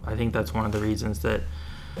 So I think that's one of the reasons that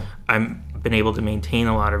I've been able to maintain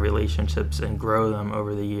a lot of relationships and grow them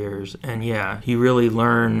over the years. And you really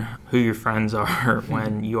learn who your friends are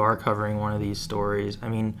when you are covering one of these stories. I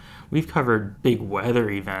mean, we've covered big weather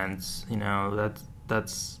events,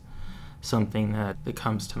 that's something that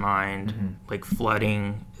comes to mind. Like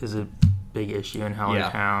flooding is a big issue in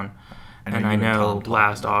Hellertown. And I know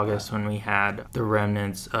last August when we had the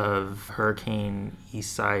remnants of Hurricane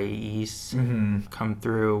Isaias come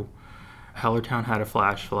through, Hellertown had a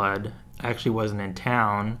flash flood. I actually wasn't in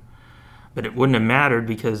town, but it wouldn't have mattered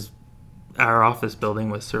because our office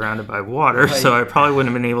building was surrounded by water, so I probably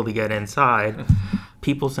wouldn't have been able to get inside.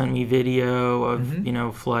 People sent me video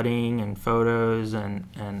of, flooding and photos,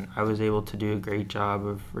 and I was able to do a great job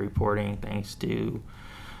of reporting thanks to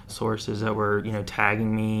sources that were,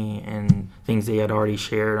 tagging me and things they had already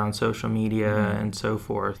shared on social media and so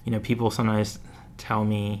forth. People sometimes tell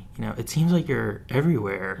me, it seems like you're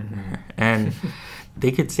everywhere. And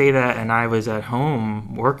they could say that, and I was at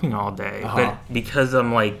home working all day. But because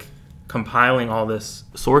I'm compiling all this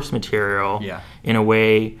source material in a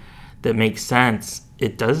way that makes sense,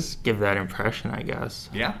 it does give that impression, I guess.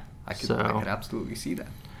 Yeah, I could absolutely see that.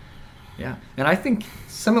 Yeah, and I think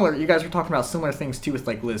similar, you guys were talking about similar things too with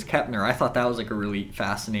Liz Kepner. I thought that was a really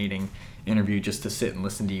fascinating interview just to sit and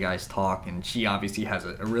listen to you guys talk, and she obviously has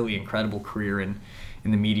a really incredible career in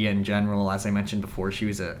the media in general. As I mentioned before, she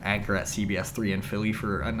was an anchor at CBS 3 in Philly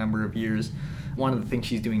for a number of years. One of the things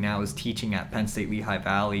she's doing now is teaching at Penn State Lehigh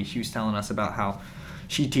Valley. She was telling us about how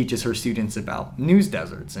she teaches her students about news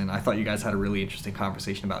deserts, and I thought you guys had a really interesting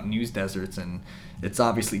conversation about news deserts, and it's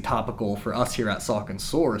obviously topical for us here at Salk and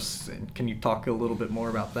Source. And can you talk a little bit more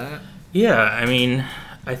about that? Yeah, I mean,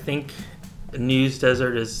 I think news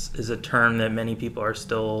desert is a term that many people are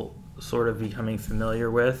still sort of becoming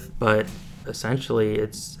familiar with, but essentially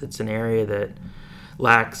it's an area that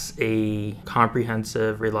lacks a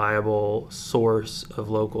comprehensive, reliable source of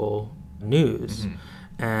local news.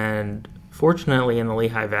 And fortunately, in the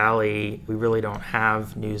Lehigh Valley, we really don't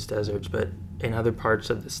have news deserts, but in other parts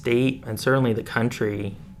of the state and certainly the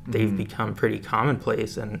country, they've become pretty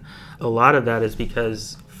commonplace. And a lot of that is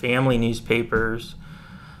because family newspapers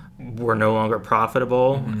were no longer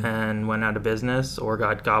profitable and went out of business or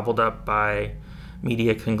got gobbled up by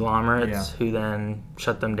media conglomerates who then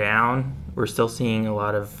shut them down. We're still seeing a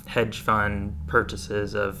lot of hedge fund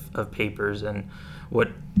purchases of papers, and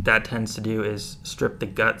what that tends to do is strip the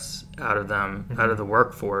guts out of them, out of the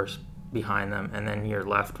workforce behind them, and then you're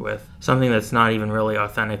left with something that's not even really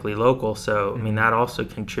authentically local. So, I mean, that also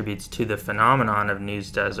contributes to the phenomenon of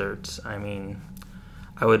news deserts. I mean,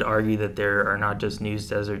 I would argue that there are not just news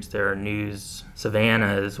deserts, there are news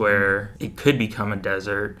savannas where it could become a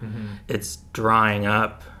desert. It's drying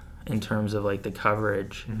up in terms of the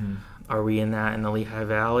coverage. Are we in that in the Lehigh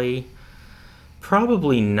Valley?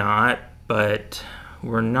 Probably not, but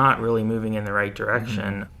we're not really moving in the right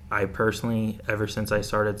direction. I personally, ever since I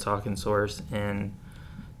started Salk and Source in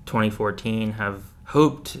 2014, have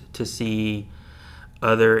hoped to see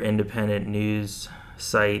other independent news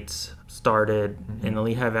sites started in the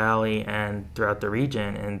Lehigh Valley and throughout the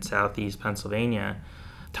region in southeast Pennsylvania.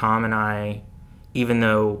 Tom and I, even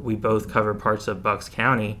though we both cover parts of Bucks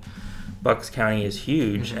County is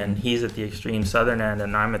huge, and he's at the extreme southern end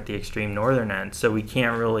and I'm at the extreme northern end, so we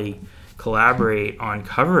can't really collaborate on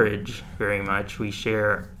coverage very much. We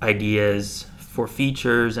share ideas for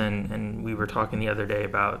features, and we were talking the other day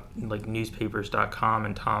about like newspapers.com,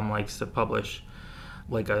 and Tom likes to publish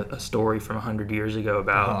like a story from 100 years ago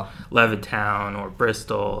about Levittown or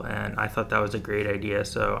Bristol, and I thought that was a great idea,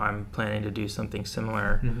 so I'm planning to do something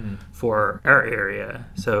similar for our area.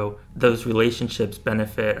 So those relationships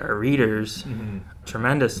benefit our readers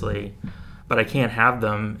tremendously, but I can't have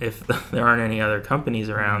them if there aren't any other companies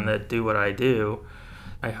around that do what I do.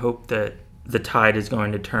 I hope that the tide is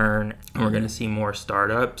going to turn and we're going to see more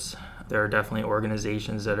startups. There are definitely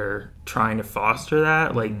organizations that are trying to foster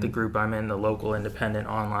that, like the group I'm in, the Local Independent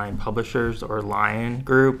Online Publishers, or LION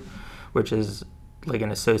Group, which is like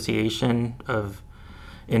an association of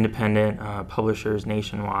independent publishers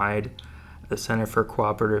nationwide. The Center for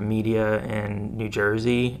Cooperative Media in New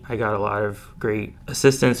Jersey. I got a lot of great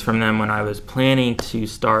assistance from them when I was planning to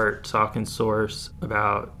start Sock and Source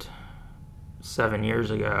about 7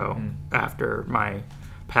 years ago after my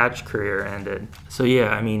Patch career ended. So yeah,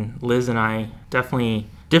 I mean, Liz and I definitely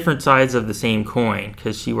different sides of the same coin,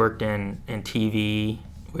 because she worked in TV,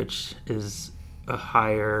 which is a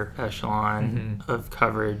higher echelon of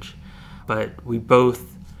coverage, but we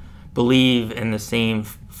both believe in the same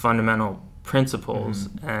fundamental principles.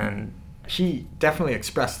 And she definitely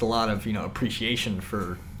expressed a lot of appreciation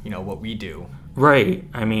for what we do. Right.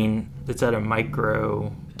 I mean, it's at a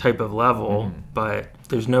micro type of level, but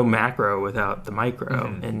there's no macro without the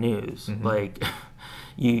micro in news. Like,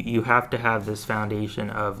 you have to have this foundation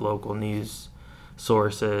of local news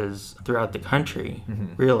sources throughout the country,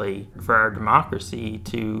 really, for our democracy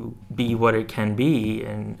to be what it can be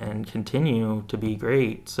and continue to be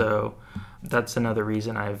great. So that's another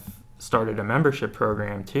reason I've started a membership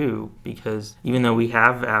program too, because even though we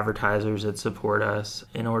have advertisers that support us,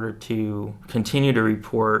 in order to continue to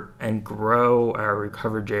report and grow our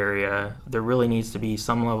coverage area, there really needs to be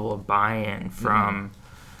some level of buy-in from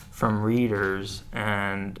readers,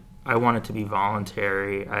 and I want it to be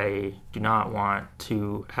voluntary. I do not want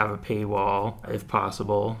to have a paywall, if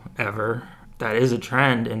possible, ever. That is a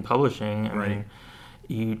trend in publishing. I mean,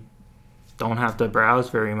 you don't have to browse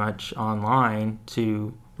very much online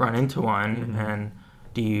to run into one, and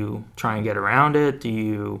do you try and get around it? Do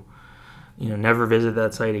you never visit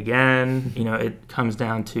that site again? It comes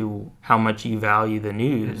down to how much you value the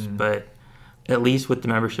news. But at least with the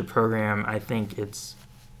membership program, I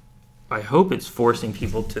hope it's forcing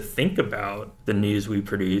people to think about the news we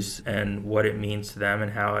produce and what it means to them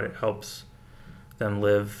and how it helps them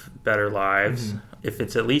live better lives. If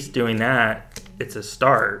it's at least doing that, it's a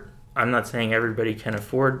start. I'm not saying everybody can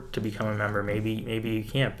afford to become a member. Maybe you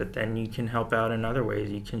can't, but then you can help out in other ways.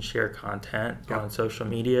 You can share content on social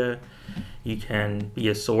media. You can be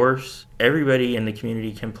a source. Everybody in the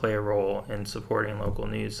community can play a role in supporting local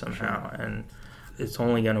news somehow, and it's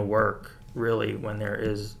only going to work, really, when there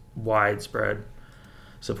is widespread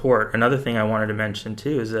support. Another thing I wanted to mention,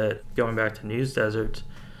 too, is that going back to News Deserts,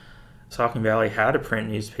 Saucon Valley had a print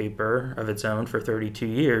newspaper of its own for 32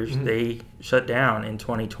 years. They shut down in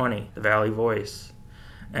 2020, the Valley Voice.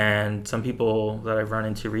 And some people that I've run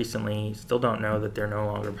into recently still don't know that they're no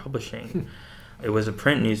longer publishing. It was a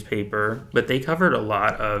print newspaper, but they covered a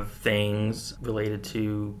lot of things related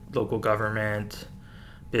to local government,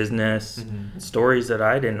 business, stories that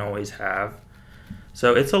I didn't always have.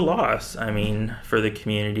 So it's a loss, for the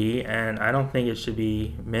community, and I don't think it should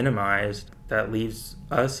be minimized. That leaves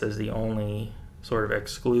us as the only sort of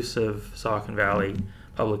exclusive Saucon Valley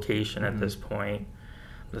publication at this point.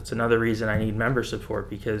 That's another reason I need member support,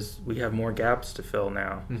 because we have more gaps to fill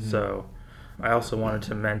now. So I also wanted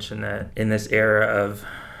to mention that in this era of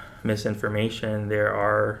misinformation, there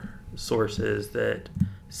are sources that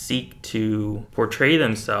seek to portray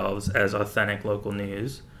themselves as authentic local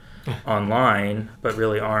news online, but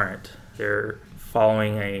really aren't. They're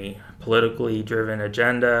following a politically driven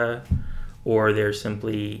agenda, or they're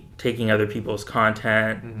simply taking other people's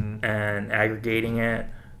content and aggregating it.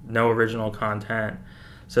 No original content.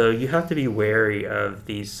 So you have to be wary of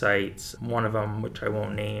these sites. One of them, which I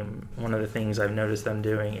won't name, one of the things I've noticed them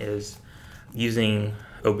doing is using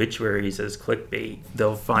obituaries as clickbait.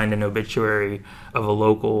 They'll find an obituary of a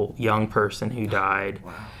local young person who died,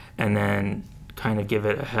 and then kind of give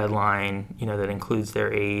it a headline, that includes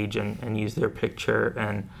their age and use their picture,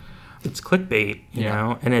 and it's clickbait, you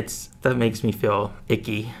know, and that makes me feel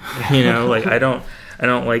icky, like I don't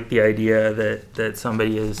like the idea that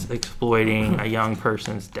somebody is exploiting a young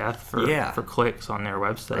person's death for clicks on their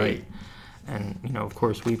website. Right. And, of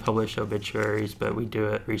course we publish obituaries, but we do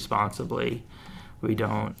it responsibly. We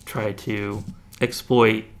don't try to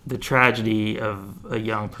exploit the tragedy of a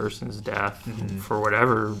young person's death for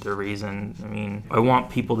whatever the reason. I mean, I want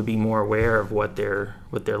people to be more aware of what they're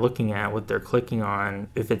looking at, what they're clicking on.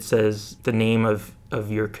 If it says the name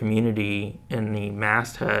of your community in the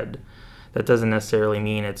masthead, that doesn't necessarily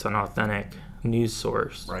mean it's an authentic news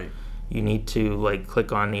source. Right. You need to like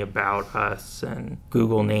click on the About Us and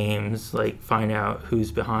Google names, like find out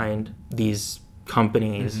who's behind these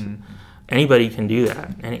companies. Anybody can do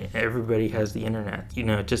that. Everybody has the internet. You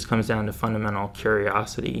know, it just comes down to fundamental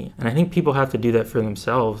curiosity. And I think people have to do that for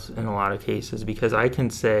themselves in a lot of cases, because I can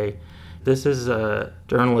say, this is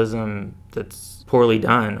journalism that's poorly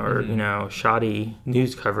done, or, you know, shoddy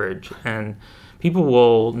news coverage. And people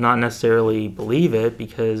will not necessarily believe it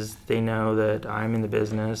because they know that I'm in the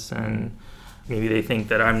business, and maybe they think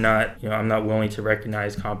that I'm not willing to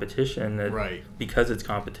recognize competition because it's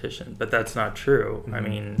competition. But that's not true. I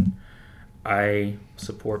mean, I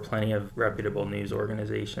support plenty of reputable news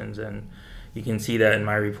organizations, and you can see that in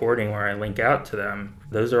my reporting where I link out to them.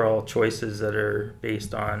 Those are all choices that are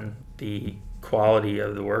based on the quality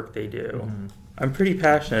of the work they do. I'm pretty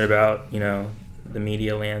passionate about, you know, the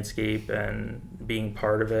media landscape and being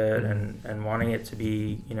part of it, and wanting it to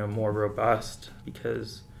be, you know, more robust,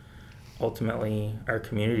 because ultimately our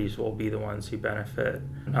communities will be the ones who benefit,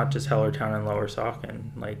 not just Hellertown and Lower Saucon,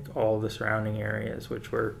 like all the surrounding areas,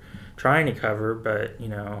 which we're trying to cover. But, you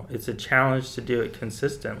know, it's a challenge to do it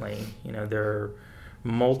consistently. You know, there are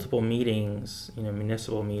multiple meetings, you know,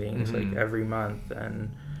 municipal meetings like every month,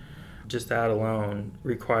 and just that alone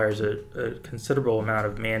requires a considerable amount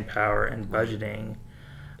of manpower and budgeting.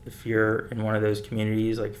 If you're in one of those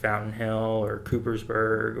communities like Fountain Hill or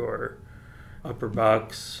Coopersburg or Upper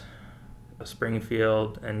Bucks,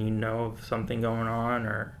 Springfield, and you know of something going on,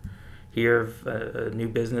 or hear of a new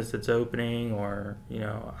business that's opening, or, you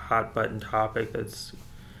know, a hot button topic that's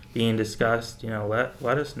being discussed, you know,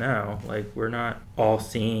 let us know. Like, we're not all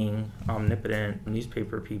seeing omnipotent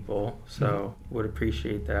newspaper people, so would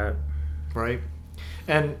appreciate that. Right.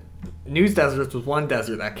 And news deserts was one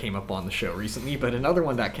desert that came up on the show recently, but another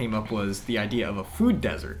one that came up was the idea of a food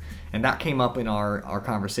desert. And that came up in our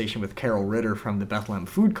conversation with Carol Ritter from the Bethlehem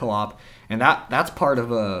Food Co-op. And that's part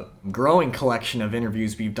of a growing collection of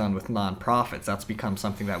interviews we've done with nonprofits. That's become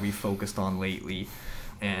something that we've focused on lately.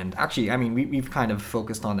 And actually, I mean, we've kind of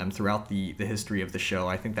focused on them throughout the history of the show.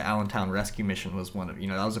 I think the Allentown Rescue Mission was one of, you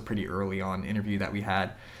know, that was a pretty early on interview that we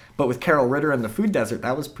had. But with Carol Ritter and the food desert,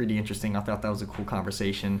 that was pretty interesting. I thought that was a cool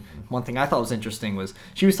conversation. One thing I thought was interesting was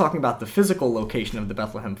she was talking about the physical location of the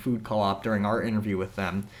Bethlehem Food Co-op during our interview with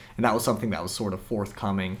them, and that was something that was sort of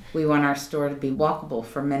forthcoming. We want our store to be walkable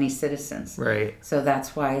for many citizens. Right. So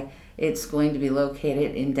that's why it's going to be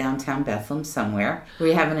located in downtown Bethlehem somewhere.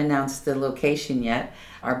 We haven't announced the location yet.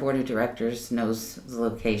 Our board of directors knows the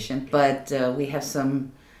location, but we have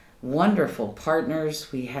some wonderful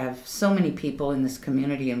partners. We have so many people in this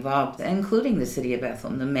community involved, including the city of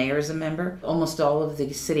Bethlehem. The mayor is a member. Almost all of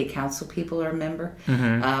the city council people are a member.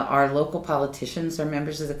 Our local politicians are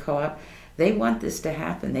members of the co-op. They want this to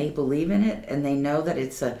happen. They believe in it, and they know that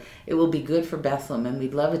it will be good for Bethlehem, and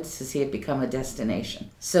we'd love it to see it become a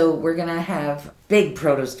destination. So we're going to have big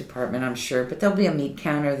produce department, I'm sure, but there'll be a meat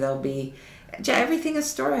counter. There'll be everything a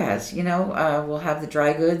store has. You know, we'll have the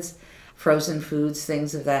dry goods, frozen foods,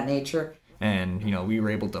 things of that nature. And, you know, we were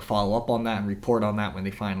able to follow up on that and report on that when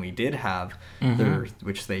they finally did have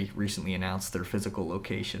which they recently announced their physical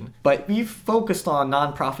location. But we've focused on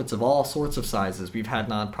nonprofits of all sorts of sizes. We've had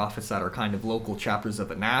nonprofits that are kind of local chapters of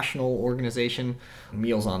a national organization.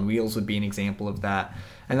 Meals on Wheels would be an example of that.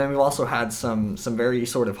 And then we've also had some very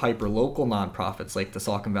sort of hyper-local nonprofits like the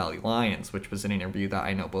Saucon Valley Lions, which was an interview that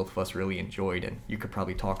I know both of us really enjoyed, and you could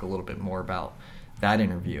probably talk a little bit more about that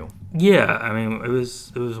interview. Yeah, I mean, it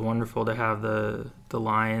was wonderful to have the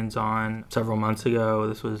Lions on several months ago.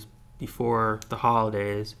 This was before the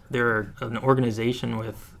holidays. They're an organization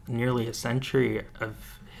with nearly a century of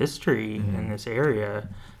history in this area,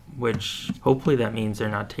 which hopefully that means they're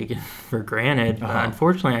not taken for granted. But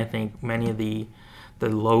unfortunately, I think many of the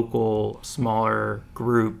local smaller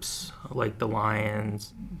groups like the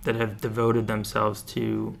Lions that have devoted themselves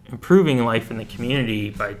to improving life in the community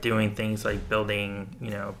by doing things like building, you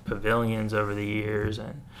know, pavilions over the years.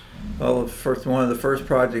 And well, one of the first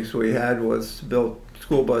projects we had was to build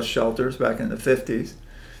school bus shelters back in the 50s,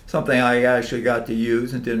 something I actually got to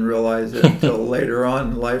use and didn't realize it until later on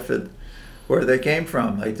in life where they came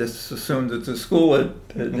from. I just assumed that the school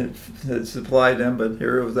had supplied them, but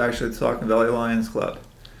here it was actually the Saucon Valley Lions Club.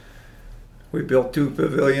 We built 2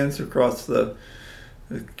 pavilions across the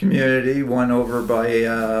community, one over by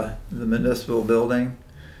the municipal building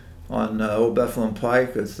on Old Bethlehem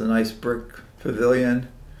Pike. It's a nice brick pavilion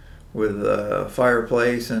with a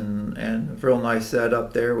fireplace and a real nice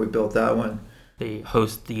setup there. We built that one. They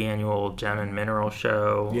host the annual Gem and Mineral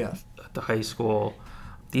Show at the high school.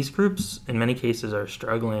 These groups, in many cases, are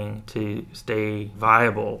struggling to stay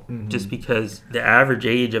viable just because the average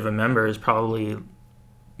age of a member is probably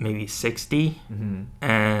maybe 60,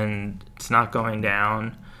 and it's not going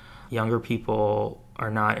down. Younger people are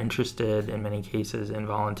not interested, in many cases, in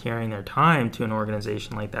volunteering their time to an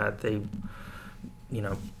organization like that. They,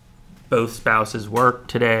 both spouses work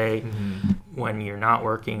today. When you're not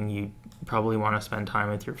working, you probably want to spend time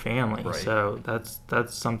with your family. Right. So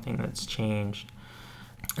that's something that's changed.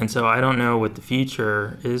 And so I don't know what the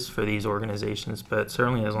future is for these organizations, but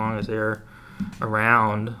certainly as long as they're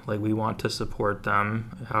around, we want to support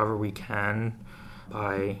them however we can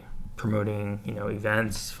by promoting,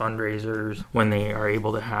 events, fundraisers when they are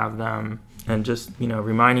able to have them, and just,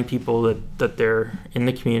 reminding people that they're in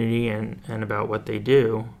the community and about what they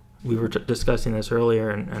do. We were discussing this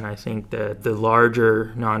earlier, and I think that the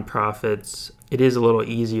larger nonprofits, it is a little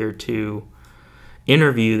easier to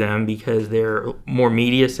interview them because they're more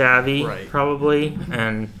media savvy, probably.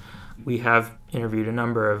 And we have interviewed a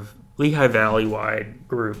number of Lehigh Valley-wide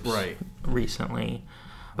groups recently.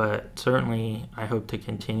 But certainly, I hope to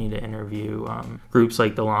continue to interview groups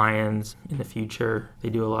like the Lions in the future. They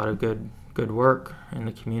do a lot of good work in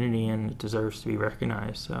the community, and it deserves to be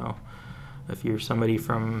recognized. So, if you're somebody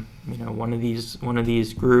from one of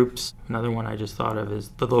these groups, another one I just thought of is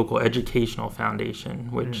the local Educational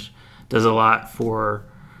Foundation, which does a lot for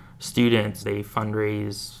students. They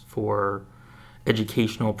fundraise for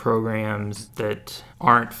educational programs that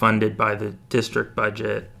aren't funded by the district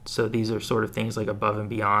budget. So these are sort of things like above and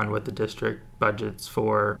beyond what the district budget's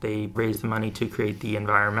for. They raised the money to create the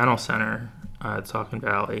Environmental Center at Saucon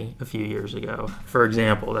Valley a few years ago. For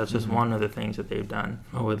example, that's just one of the things that they've done.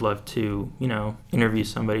 I would love to, interview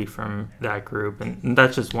somebody from that group, and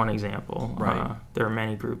that's just one example. Right. There are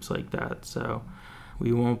many groups like that, so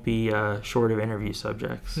we won't be short of interview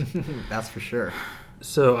subjects. That's for sure.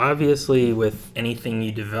 So obviously with anything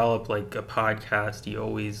you develop, like a podcast, you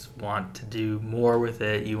always want to do more with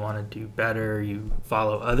it. You want to do better. You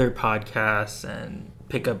follow other podcasts and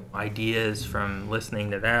pick up ideas from listening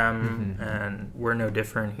to them. And we're no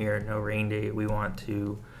different here at No Rain Date. We want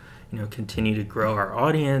to, continue to grow our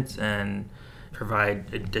audience and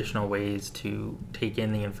provide additional ways to take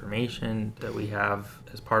in the information that we have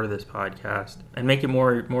as part of this podcast and make it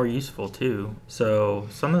more useful too. So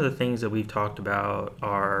some of the things that we've talked about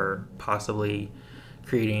are possibly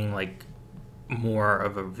creating more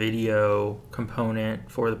of a video component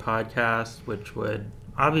for the podcast, which would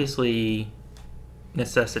obviously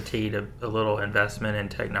necessitate a little investment in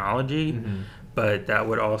technology, but that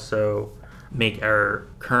would also make our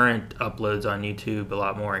current uploads on YouTube a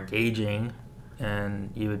lot more engaging.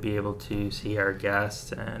 And you would be able to see our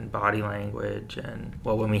guests and body language, and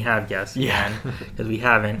when we have guests again, because we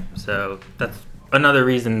haven't. So that's another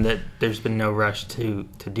reason that there's been no rush to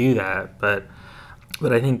do that. But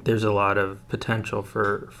I think there's a lot of potential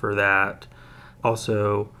for that.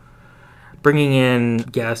 Also, bringing in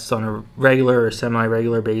guests on a regular or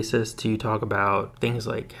semi-regular basis to talk about things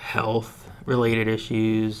like health-related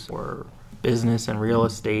issues or business and real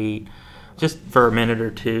estate, just for a minute or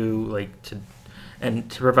two,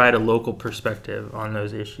 to provide a local perspective on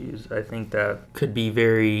those issues. I think that could be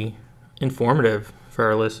very informative for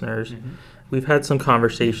our listeners. We've had some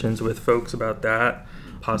conversations with folks about that,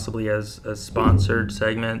 possibly as sponsored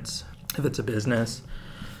segments, if it's a business.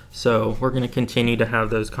 So we're going to continue to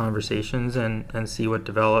have those conversations and see what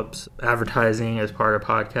develops. Advertising as part of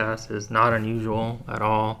podcasts is not unusual at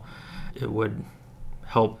all. It would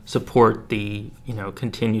help support the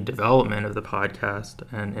continued development of the podcast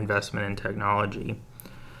and investment in technology.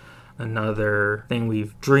 Another thing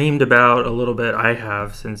we've dreamed about a little bit, I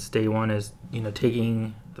have since day one, is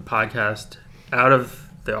taking the podcast out of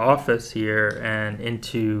the office here and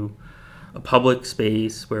into a public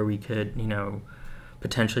space where we could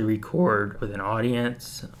potentially record with an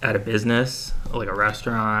audience at a business like a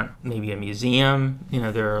restaurant, maybe a museum.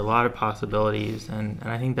 There are a lot of possibilities, and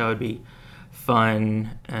I think that would be fun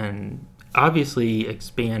and obviously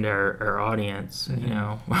expand our audience,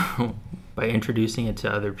 by introducing it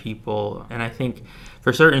to other people. And I think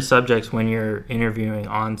for certain subjects, when you're interviewing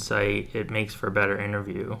on site, it makes for a better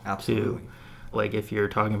interview. Absolutely. Too. Like if you're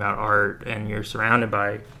talking about art and you're surrounded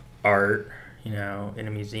by art, in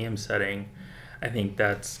a museum setting, I think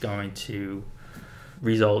that's going to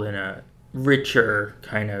result in a richer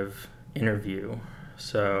kind of interview.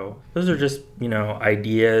 So those are just,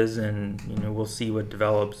 ideas, and, we'll see what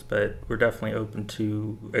develops, but we're definitely open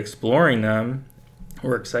to exploring them.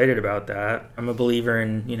 we're excited about that. I'm a believer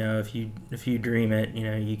in, if you dream it,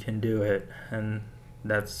 you can do it. And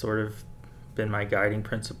that's sort of been my guiding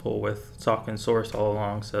principle with Saucon Source all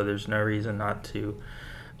along. So there's no reason not to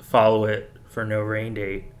follow it for No Rain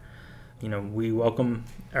Date. We welcome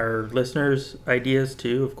our listeners' ideas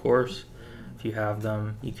too, of course. If you have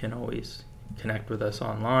them, you can always connect with us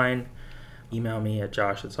online. Email me at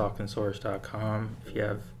josh@sauconsource.com. If you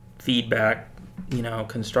have feedback,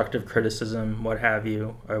 constructive criticism, what have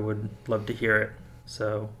you, I would love to hear it.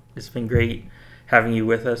 So it's been great having you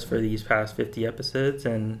with us for these past 50 episodes,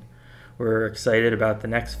 and we're excited about the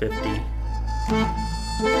next 50.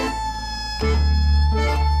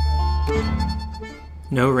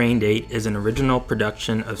 No Rain Date is an original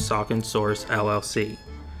production of Saucon Source, LLC.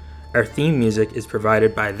 Our theme music is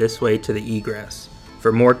provided by This Way to the Egress.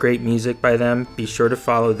 For more great music by them, be sure to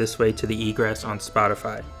follow This Way to the Egress on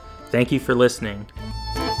Spotify. Thank you for listening.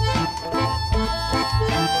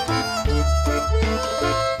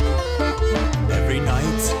 Every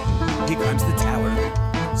night, he climbs the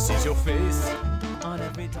tower, sees your face on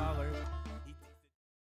every dollar.